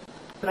craftsmanship.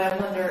 But I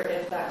wonder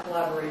if that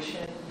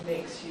collaboration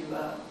makes you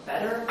a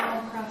better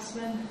moral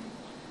craftsman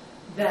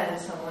than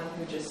someone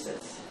who just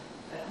sits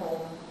at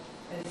home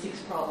and seeks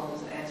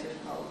problems and answers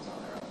problems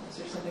on their own. Is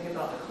there something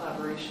about the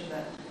collaboration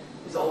that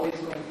is always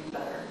going to be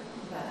better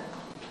than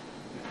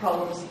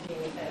problem seeking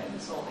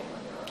and solving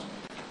on your own?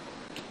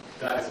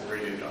 That is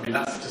really good. I mean,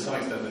 that's to some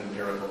extent an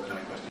empirical kind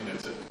of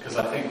question, because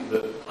I think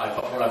that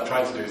what I've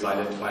tried to do is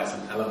identify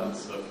some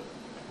elements of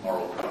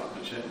moral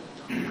craftsmanship,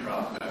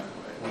 craft, a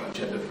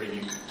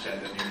gender-free,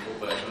 gender-neutral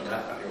version of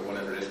that, or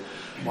whatever it is,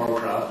 moral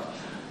craft.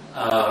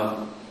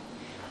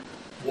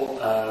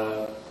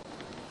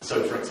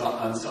 So, for example,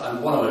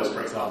 and one of those,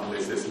 for example,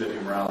 is this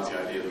living morality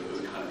idea that there's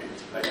a kind of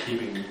interplay,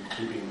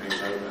 keeping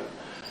things open.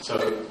 So,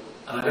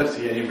 and I don't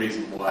see any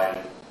reason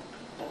why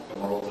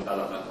moral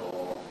development,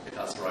 or if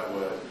that's the right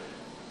word,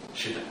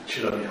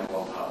 should only have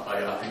one path.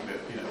 I think that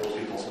it ought to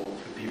be possible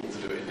for people to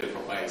do it in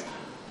different ways.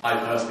 I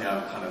personally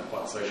am kind of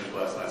quite a social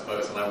person, I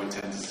suppose, and I would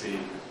tend to see,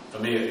 for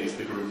me at least,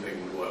 the group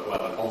thing would work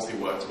well. It obviously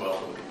works well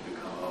for the people who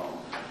come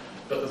along,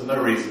 but there's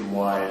no reason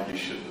why you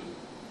shouldn't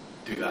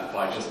do that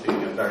by just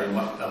being a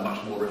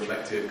much more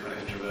reflective, kind of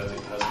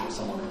introverted person, or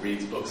someone who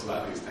reads books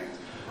about these things.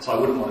 So I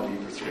wouldn't want to be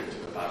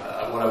prescriptive about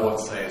that. What I want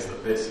to say is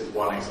that this is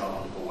one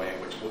example of a way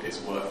in which it's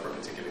worked for a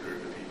particular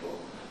group of people.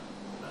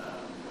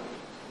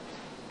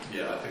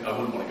 I think I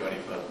wouldn't want to go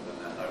any further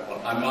than that.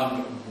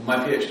 My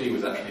PhD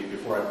was actually,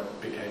 before I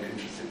became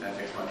interested in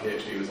ethics, my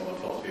PhD was on the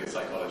philosophy of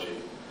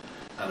psychology,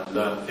 and I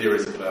learned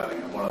theories of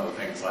learning. And one of the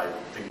things I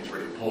think is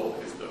really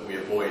important is that we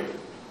avoid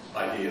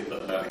ideas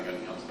that learning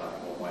only comes back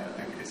in one way. I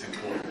think it's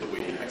important that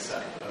we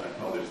accept and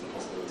acknowledge the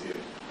possibility of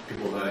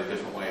people learning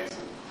different ways.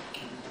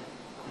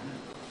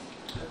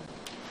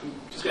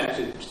 Just going to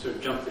actually sort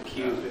of jump the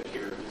queue a bit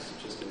here,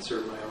 just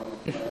insert my own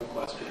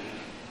question.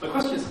 My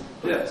question is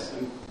this: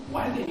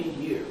 why do they need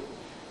you?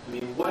 I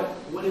mean,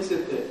 what is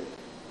it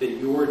that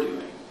you're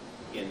doing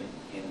in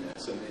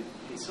this? I mean,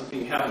 it's something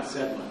you haven't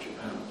said much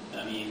about.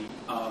 I mean,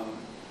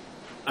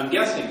 I'm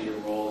guessing your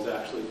role is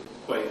actually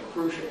quite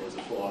crucial as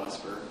a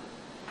philosopher.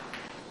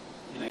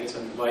 And I guess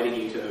I'm inviting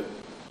you to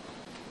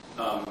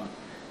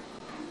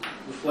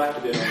reflect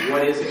a bit on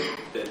what is it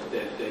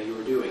that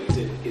you're doing.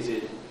 Is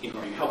it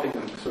are you helping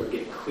them sort of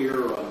get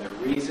clearer on their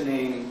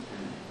reasoning?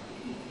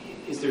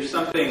 Is there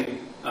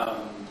something?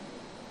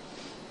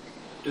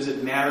 Does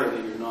it matter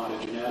that you're not a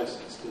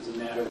geneticist? Does it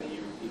matter that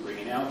you bring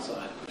an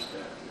outside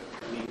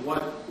perspective? I mean,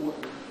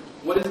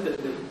 what is it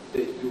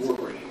that you're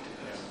bringing to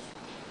this?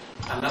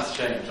 And that's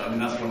changed. I mean,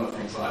 that's one of the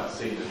things I've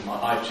seen.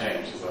 I've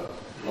changed as a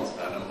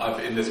philosopher.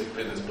 And in this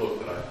book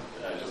that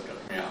I just got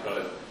coming out, I've got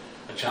a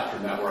chapter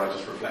in that where I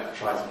just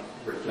try to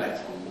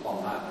reflect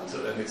on that.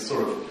 And it's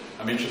sort of,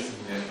 I'm interested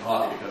in it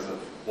partly because of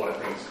what it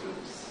brings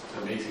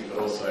the meeting, but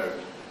also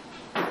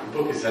the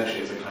book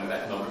essentially is a kind of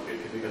ethnography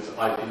because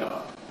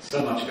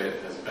so much of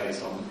it is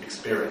based on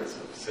experience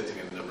of sitting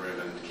in the room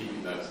and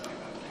keeping notes and that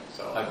kind of thing.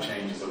 So I've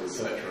changed as a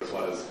researcher as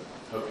well as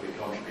hopefully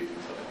contributing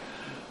to it.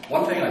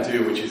 One thing I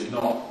do, which is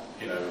not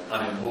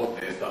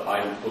unimportant, is that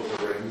I book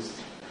the rooms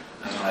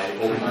and I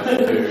organise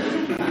the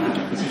food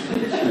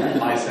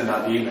and I send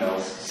out the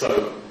emails.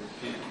 So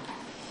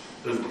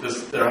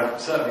there have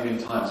certainly been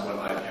times when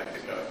I've kept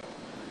it going.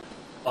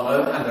 On the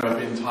other hand, there have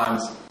been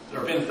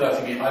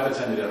 30 meetings. I've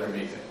attended every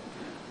meeting.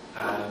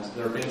 And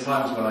there have been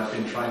times when I've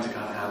been trying to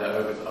kind of hand it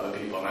over to other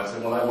people, and I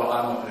said, well, I'm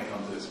not going to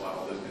come to this one,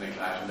 or there's been a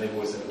clash, and they've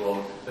always said,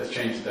 well, let's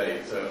change the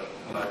date,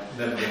 and I've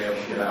never been able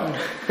to get out.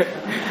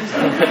 So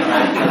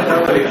I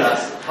don't believe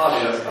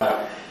partly that's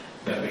about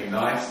them being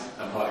nice,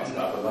 and partly it's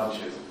about the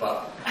lunches,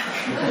 but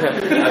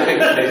I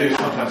think they do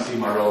sometimes see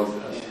my role as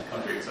a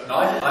contributor. Now,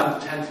 I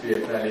tend to be a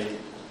fairly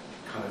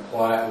kind of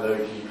quiet,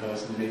 low-key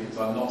person in meetings.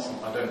 I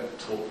don't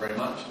talk very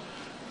much.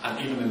 And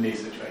even in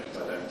these situations,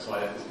 I don't. So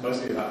it's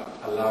mostly about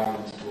allowing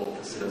them to talk,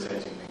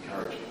 facilitating and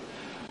encouraging.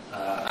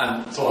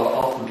 And so I'll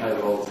often play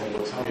the role of saying,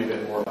 well, tell me a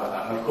bit more about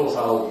that. And of course,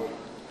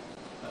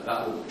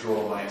 that will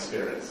draw my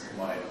experience,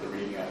 the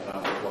reading I've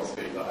done, the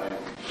philosophy that I've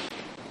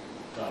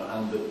done,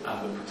 and the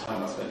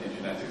time I spent in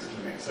genetics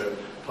clinic. So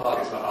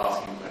partly it's about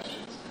asking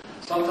questions.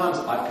 Sometimes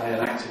I play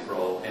an active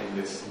role in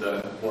this,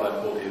 what I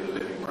call here the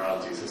living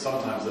morality. So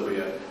sometimes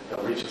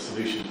they'll reach a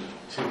solution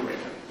too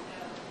quickly.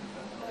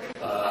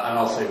 And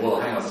I'll say, well,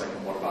 hang on a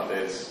second, what about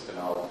this? And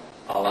I'll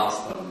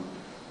ask them,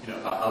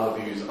 about other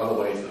views, other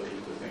ways that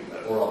people would think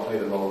about it. Or I'll play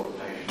the role of the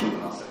patient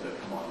and I'll say, look,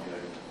 come on,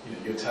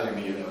 you're telling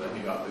me you're going to let me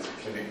about this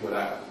clinic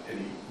without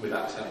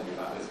telling me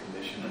about this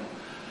condition.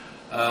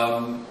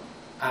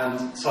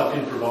 And so I've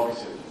been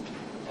provocative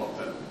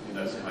often in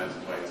those kinds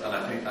of ways, and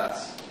I think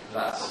that's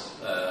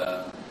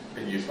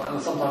been useful.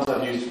 And sometimes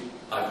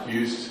I've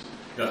used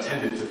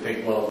tended to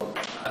think, well,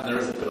 and there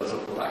is a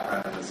philosophical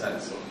background in a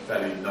sense, sort of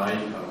fairly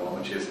naive kind of one,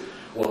 which is,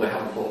 well, they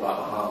haven't thought about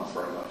the harms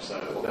very much. So,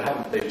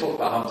 they've talked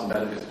about harms and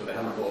benefits, but they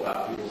haven't thought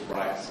about people's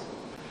rights or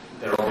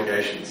their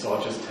obligations. So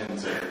I just tend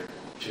to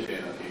chip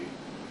in a few.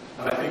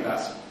 And I think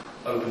that's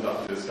opened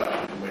up the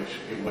discussion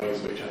in ways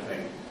which I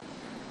think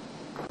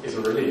is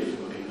a relief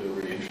for the people who are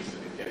really interested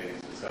in getting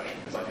into discussion,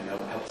 because I can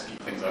help to keep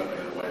things open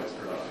in a way that's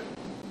productive.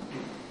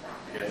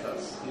 I guess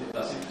that's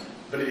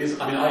but it is,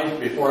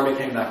 before I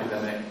became an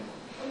academic,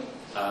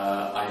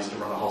 I used to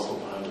run a hostel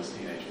for homeless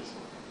teenagers.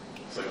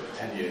 So for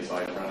 10 years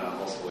I ran a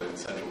hostel in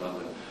central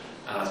London,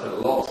 and I spent a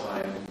lot of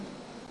time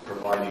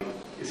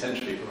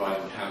essentially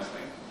providing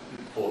counselling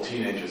for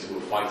teenagers who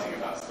were fighting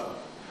about stuff,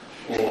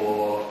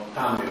 or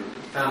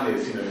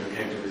families who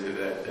came to visit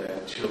their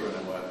children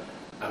and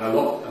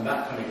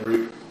that kind of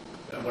group.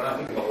 And when I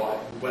think about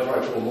whether I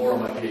draw more on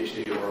my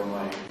PhD or on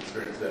my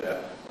experience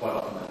there, quite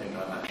often I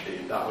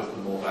think that was the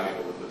more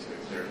valuable of the two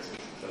experiences.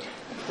 So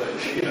that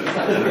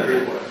kind of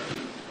group work.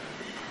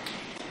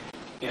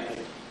 Yeah.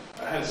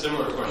 I had a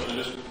similar question. I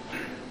just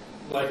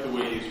like the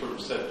way you sort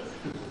of set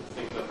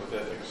things up with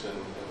ethics and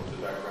with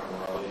the background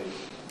morality.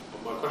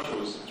 But my question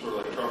was sort of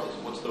like Charles'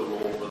 what's the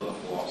role for the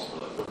philosopher?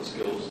 Like what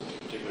skills in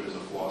particular does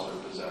a philosopher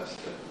possess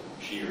that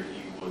she or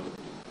he would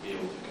be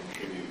able to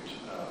contribute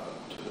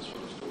to the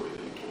sort of story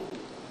that you told?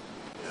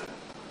 Yeah.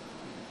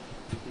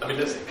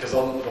 Because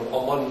on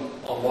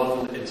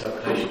one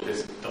interpretation,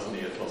 this doesn't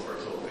need a philosopher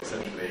at all.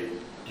 Essentially,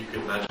 you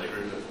could imagine a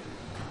group of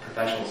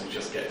professionals who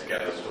just get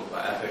together to talk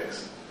about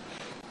ethics.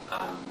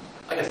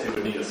 I guess they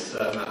would need a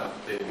certain amount of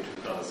thinking to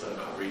have done a certain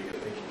amount of reading and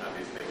thinking about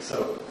these things.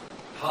 So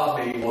part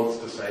of me wants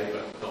to say,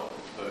 but not,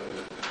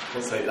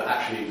 let's say that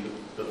actually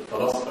the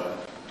philosopher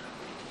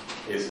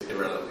is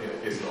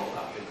irrelevant, is not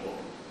that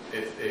important.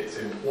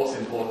 What's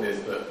important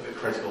is the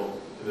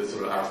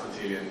sort of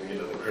Aristotelian,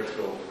 the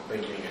critical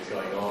thinking is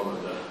going on,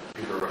 and the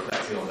people are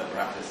reflecting on their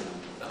practice and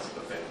that sort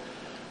of thing.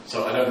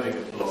 So I don't think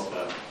a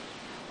philosopher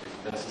is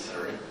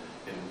necessary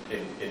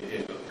in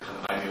a kind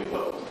of ideal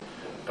world.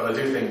 But I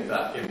do think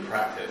that in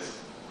practice,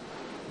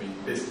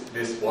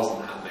 this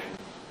wasn't happening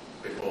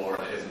before,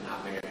 and it isn't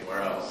happening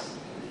anywhere else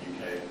in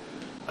the UK.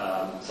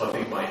 So I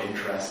think my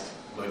interest,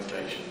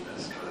 motivation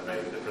has kind of made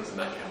a difference, and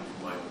that came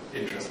from my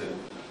interest in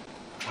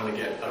trying to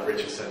get a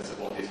richer sense of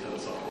what these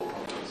philosophical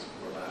problems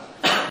were about.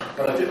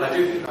 But I do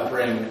think I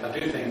bring a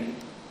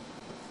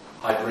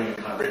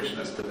kind of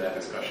richness to their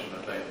discussion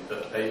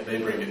that they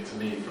bring it to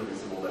me for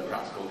all their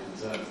practical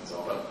concerns and so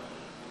on. But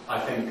I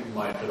think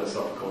my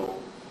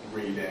philosophical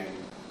reading,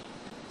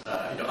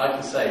 I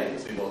can say,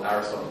 well,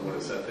 Aristotle would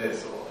have said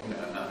this, or and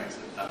that makes a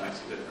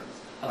difference.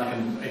 And I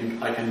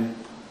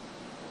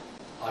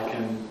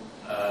can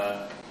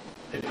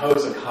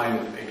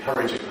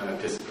encourage a kind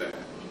of discipline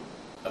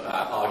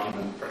about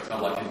argument. For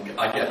example,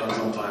 I get them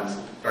sometimes,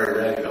 very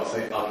rarely.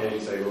 I'll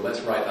occasionally say, well,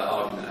 let's write that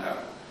argument out.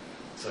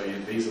 So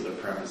these are the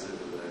premises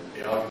of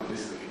the argument.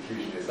 This is the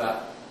conclusion. Is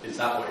that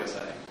what you're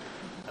saying?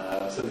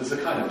 So there's a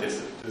kind of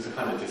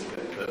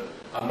discipline that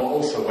I'm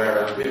also aware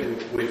of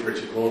with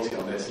Richard Rorty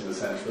on this, in the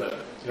sense that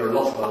there are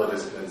lots of other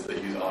disciplines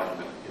that use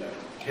argument.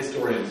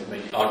 Historians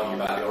argue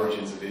about the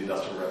origins of the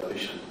Industrial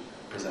Revolution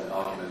present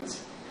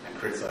arguments and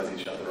criticize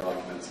each other's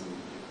arguments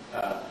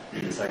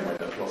in the same way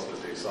that philosophers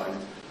do. So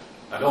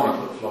I don't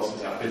want to put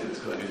philosophers out of business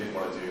because I do think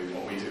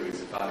what we do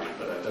is valued,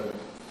 but I don't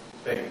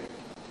think,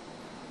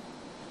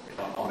 if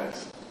I'm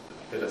honest,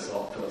 the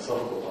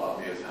philosophical part of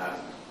me has had,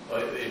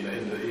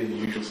 in the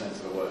usual sense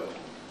of the word,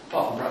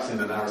 apart from perhaps in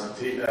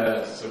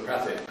an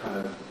Socratic kind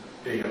of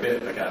being a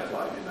bit of a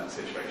gadfly in that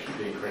situation,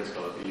 being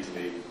critical of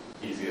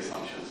easy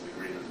assumptions and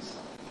agreements,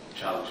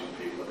 challenging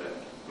people a bit.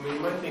 I mean,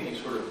 you might think he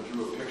sort of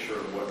drew a picture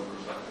of what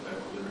reflective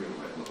equilibrium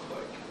might look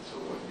like. And so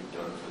what you've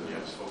done for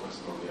them is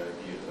focusing on the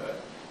idea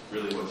that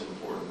really what's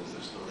important is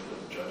this notion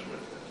of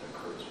judgment that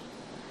occurs,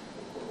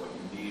 or what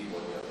you need when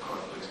you have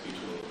conflicts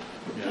between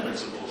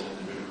principles and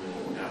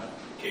individual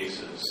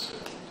cases,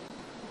 and,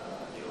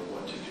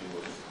 what to do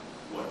with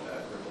what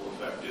that ripple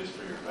effect is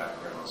for your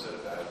background set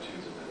of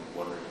attitudes, and then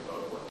wondering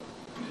about what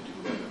to do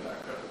with the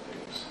background of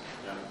things.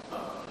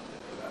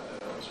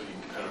 So you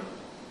can kind of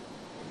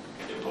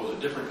impose a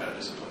different kind of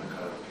discipline, a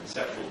kind of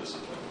conceptual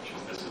discipline, which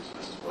is this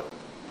is what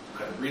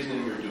kind of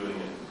reasoning you're doing,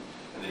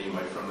 and then you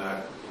might from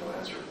that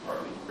answer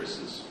partly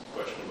Chris's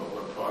question about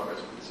what progress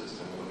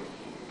consistent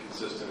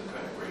and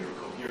kind of greater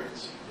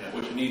coherence,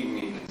 which need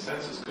mean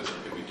consensus because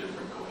there could be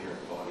different coherent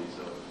bodies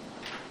of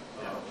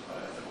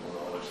ethical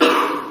knowledge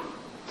that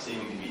seem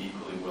to be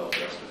equally well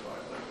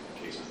justified, like in the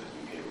cases that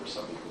you gave where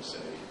some people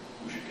say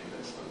we should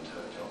convince them to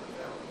tell me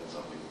down and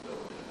some people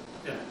don't.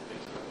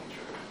 Things of that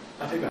nature.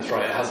 I think that's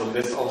right.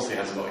 This obviously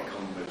has a lot in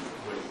common with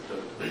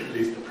at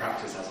least the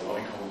practice has a lot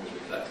in common with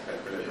reflective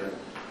equilibrium.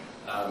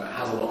 It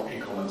has a lot in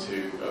common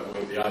too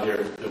with the idea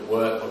of the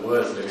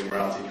words living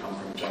morality come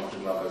from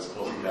Jonathan Glover's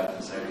Causing Death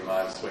and Saving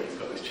Lives, where he's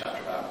got this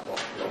chapter about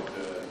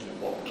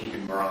what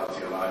keeping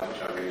morality alive,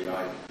 which I really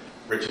like.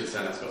 Richard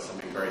Sennett's got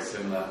something very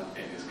similar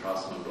in his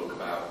Craftsman book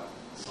about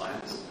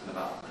science and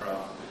about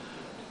craft.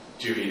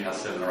 Dewey has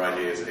similar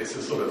ideas. It's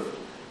a sort of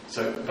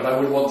but I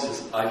would want to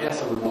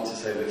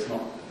say that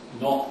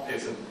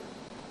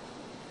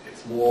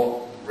it's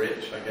more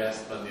rich, I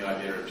guess, than the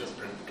idea of just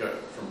go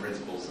from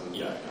principles and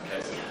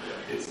cases.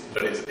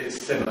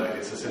 It's similar.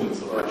 It's a similar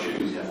sort of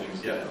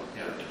idea.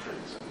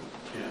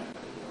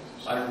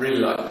 I really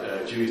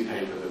like Dewey's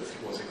paper with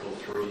what's it called,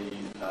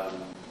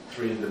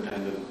 three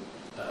independent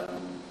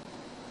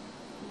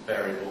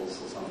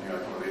variables or something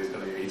like what it is.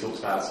 But he talks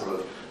about sort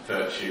of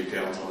virtue,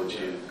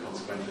 deontology, and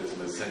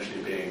consequentialism as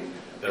essentially being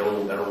they're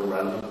all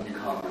relevant. You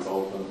can't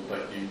resolve them,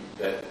 but you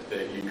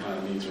kind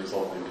of need to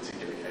resolve them in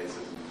particular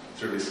cases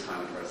through this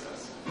kind of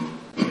process.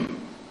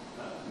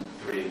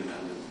 Three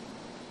independent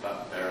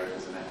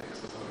variables in ethics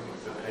or something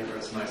like that. Paper.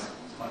 It's nice.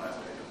 It's quite a nice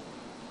paper.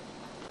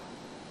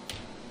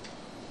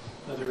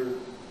 Another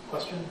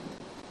question?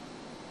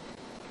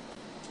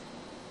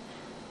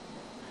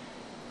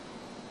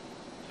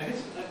 I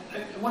guess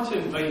I want to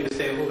invite you to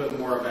say a little bit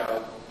more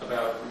about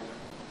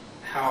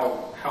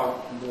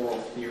how moral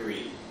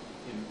theory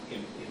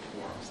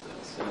informs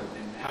this,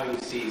 and how you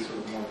see sort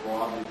of more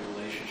broadly the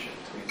relationship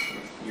between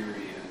sort of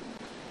theory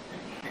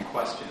and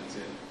questions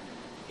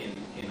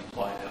in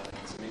applied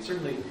ethics. I mean,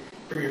 certainly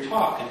from your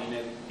talk, I mean,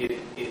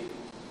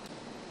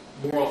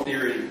 moral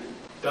theory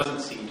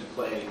doesn't seem to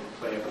play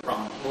a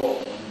prominent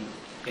role,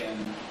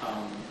 and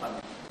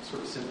I'm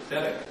sort of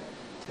sympathetic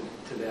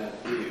to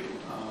that view.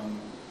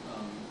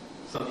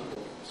 Some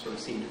people sort of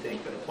seem to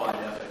think that applied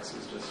ethics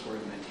is just sort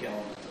of an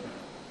entailment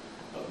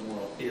of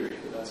moral theory,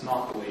 but that's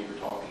not the way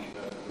you're talking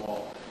about it at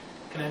all.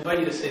 Can I invite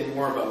you to say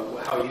more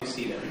about how you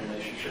see that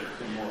relationship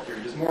between moral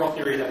theory? Does moral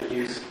theory have a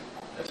use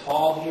at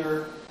all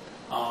here?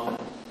 And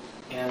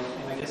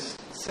I guess,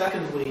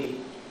 secondly,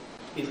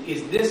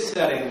 is this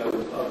setting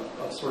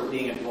of sort of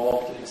being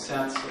involved in a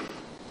sense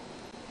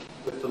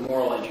with the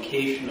moral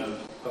education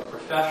of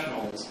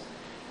professionals,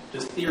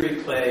 does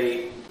theory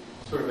play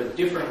sort of a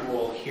different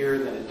role here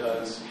than it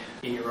does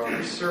in your own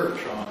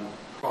research on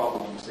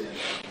problems in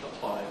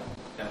applied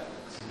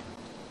ethics?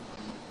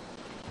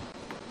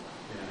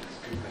 Yeah, that's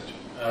a good question.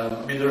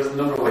 I mean, there's a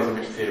number of ways in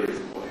which theory is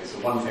important. So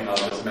one thing I'll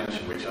just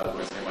mention, which I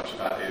won't say much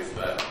about, is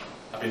that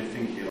I've been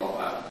thinking a lot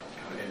about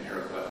kind of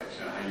empirical ethics,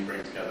 how you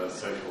bring together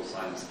social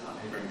science, how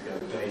you bring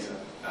together data,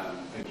 and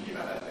thinking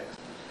about ethics.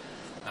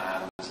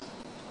 And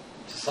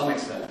to some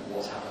extent,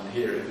 what's happened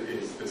here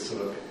is this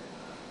sort of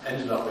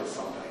ended up with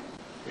something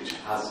which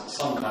has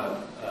some kind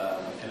of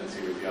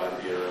affinity with the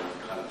idea of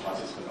kind of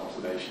participant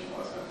observation,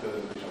 or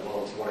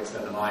well, to what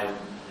extent am I?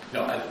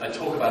 I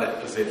talk about it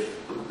as if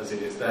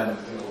it is them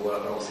doing the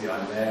work, but obviously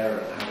I'm there,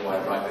 and how do I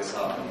write this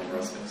up, and all the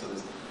rest of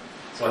it.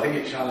 So I think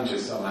it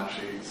challenges some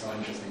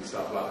interesting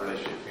stuff about the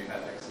relationship between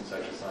ethics and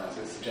social science.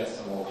 It suggests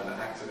a more kind of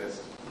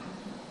activist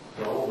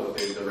role, that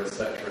the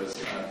researcher is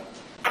kind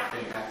of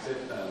being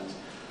active and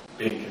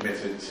being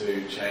committed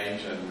to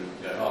change, and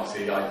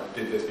obviously I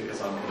did this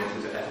because I'm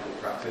committed to ethical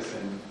practice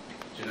in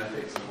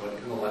genetics and work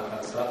and all that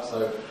kind of stuff.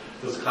 So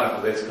there's a kind of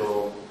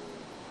political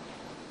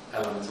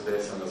element to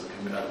this, and there's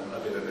a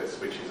bit of this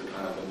which is a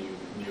kind of a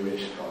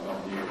newish, or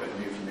not new, but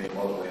new for me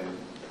model in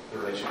the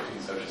relationship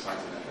between social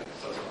science and ethics.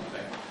 So that's one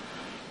thing.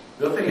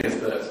 The other thing is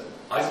that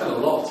I spent a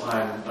lot of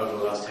time over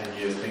the last 10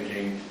 years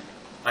thinking,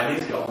 I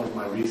need to get on with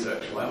my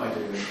research. Why am I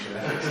doing this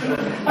genetics?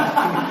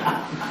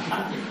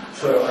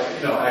 So,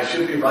 I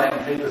should be writing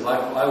papers.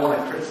 I want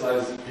to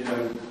criticize,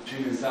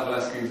 Julian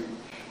Savulescu's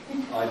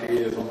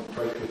ideas on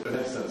procreative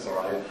beneficence,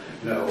 or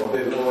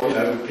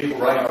people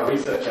writing about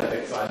research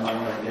ethics I want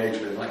to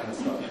engage with, that kind of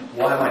stuff.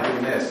 Why am I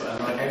doing this?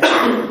 And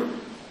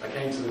I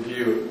came to the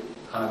view,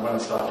 kind of when I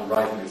started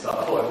writing this up,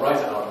 I thought I'd write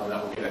it up and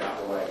that would get it out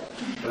of the way.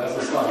 But as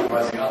I started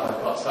writing it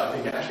up, I started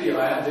thinking, actually,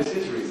 this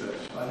is research.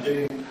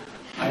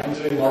 I am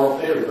doing moral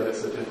theory, but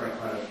it's a different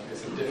kind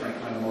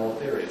of moral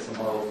theory. It's a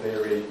moral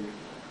theory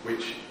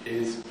which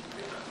is,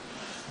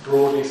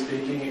 broadly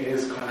speaking,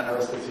 is kind of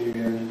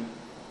Aristotelian,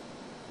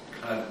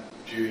 kind of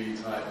Dewey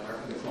type.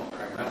 It's not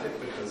pragmatic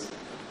because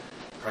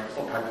it's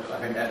not pragmatic. I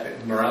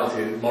think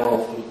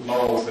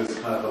morals is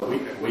kind of a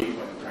weak point in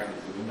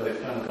pragmatism, but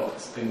it's kind of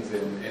got things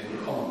in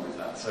common with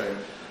that. So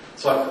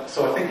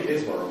I think it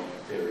is moral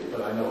theory,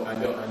 but I know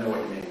what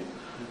you mean.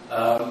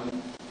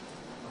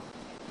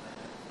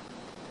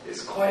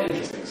 It's quite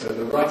interesting. So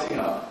the writing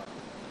up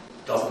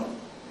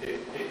it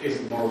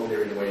isn't moral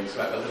theory in the way you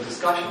expect, but the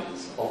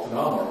discussions often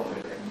are moral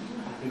theory.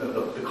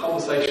 The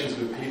conversations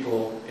with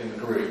people in the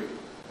group,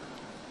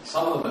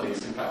 some of them at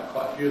least, in fact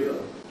quite a few of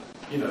them,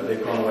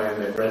 they've gone away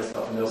and they've read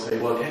stuff and they'll say,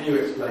 well, can you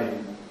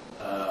explain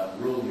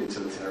rule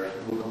utilitarian,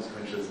 rule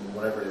consequentialism,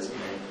 whatever it is for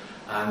me,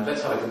 and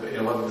let's have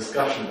a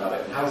discussion about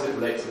it, and how does it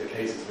relate to the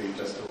cases we've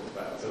just talked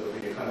about? So there'll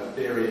be a kind of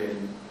theory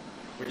in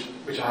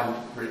which I haven't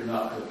written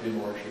up, I'd be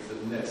more interested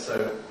in this.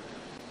 So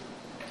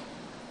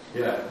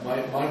yeah,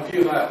 my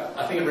view about,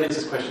 I think it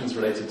raises questions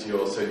related to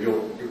your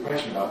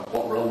question about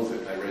what roles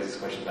it play raises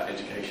questions about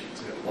education,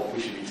 what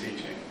we should be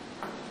teaching.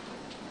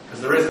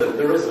 Because there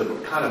is a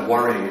kind of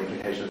worrying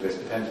implication of this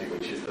potentially,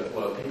 which is that,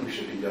 well, people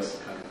should be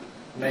just kind of,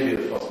 maybe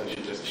the philosopher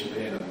should just chip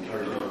in and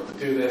encourage people to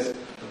do this,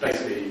 but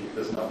basically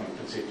there's nothing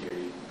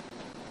particularly,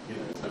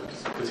 there's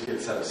no particular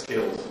set of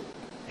skills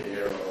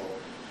here.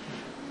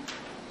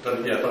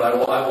 But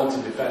I want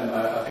to defend,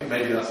 I think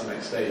maybe that's the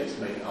next stage, is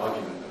to make an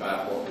argument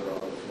about what the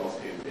role of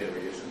philosophy and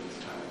theory is in this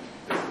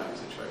kind of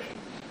situation.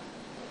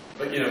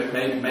 But, it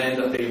may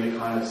end up being the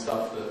kind of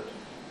stuff that,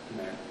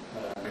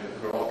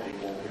 there are a lot of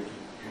people who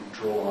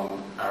draw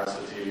on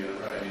Aristotelian,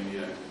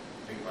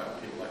 think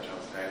about people like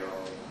Charles Taylor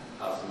or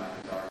Alistair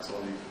McIntyre and so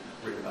on, who've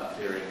written about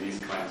theory in these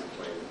kinds of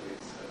ways at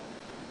least.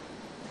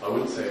 I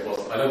wouldn't say it was,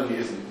 I don't think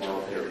it isn't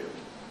moral theory,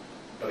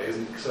 but it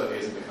certainly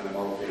isn't the kind of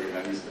moral theory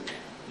that used to be.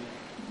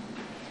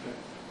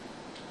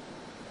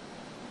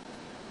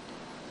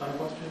 Final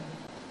question?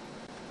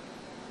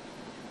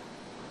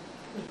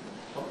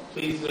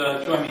 Please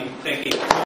join me in thanking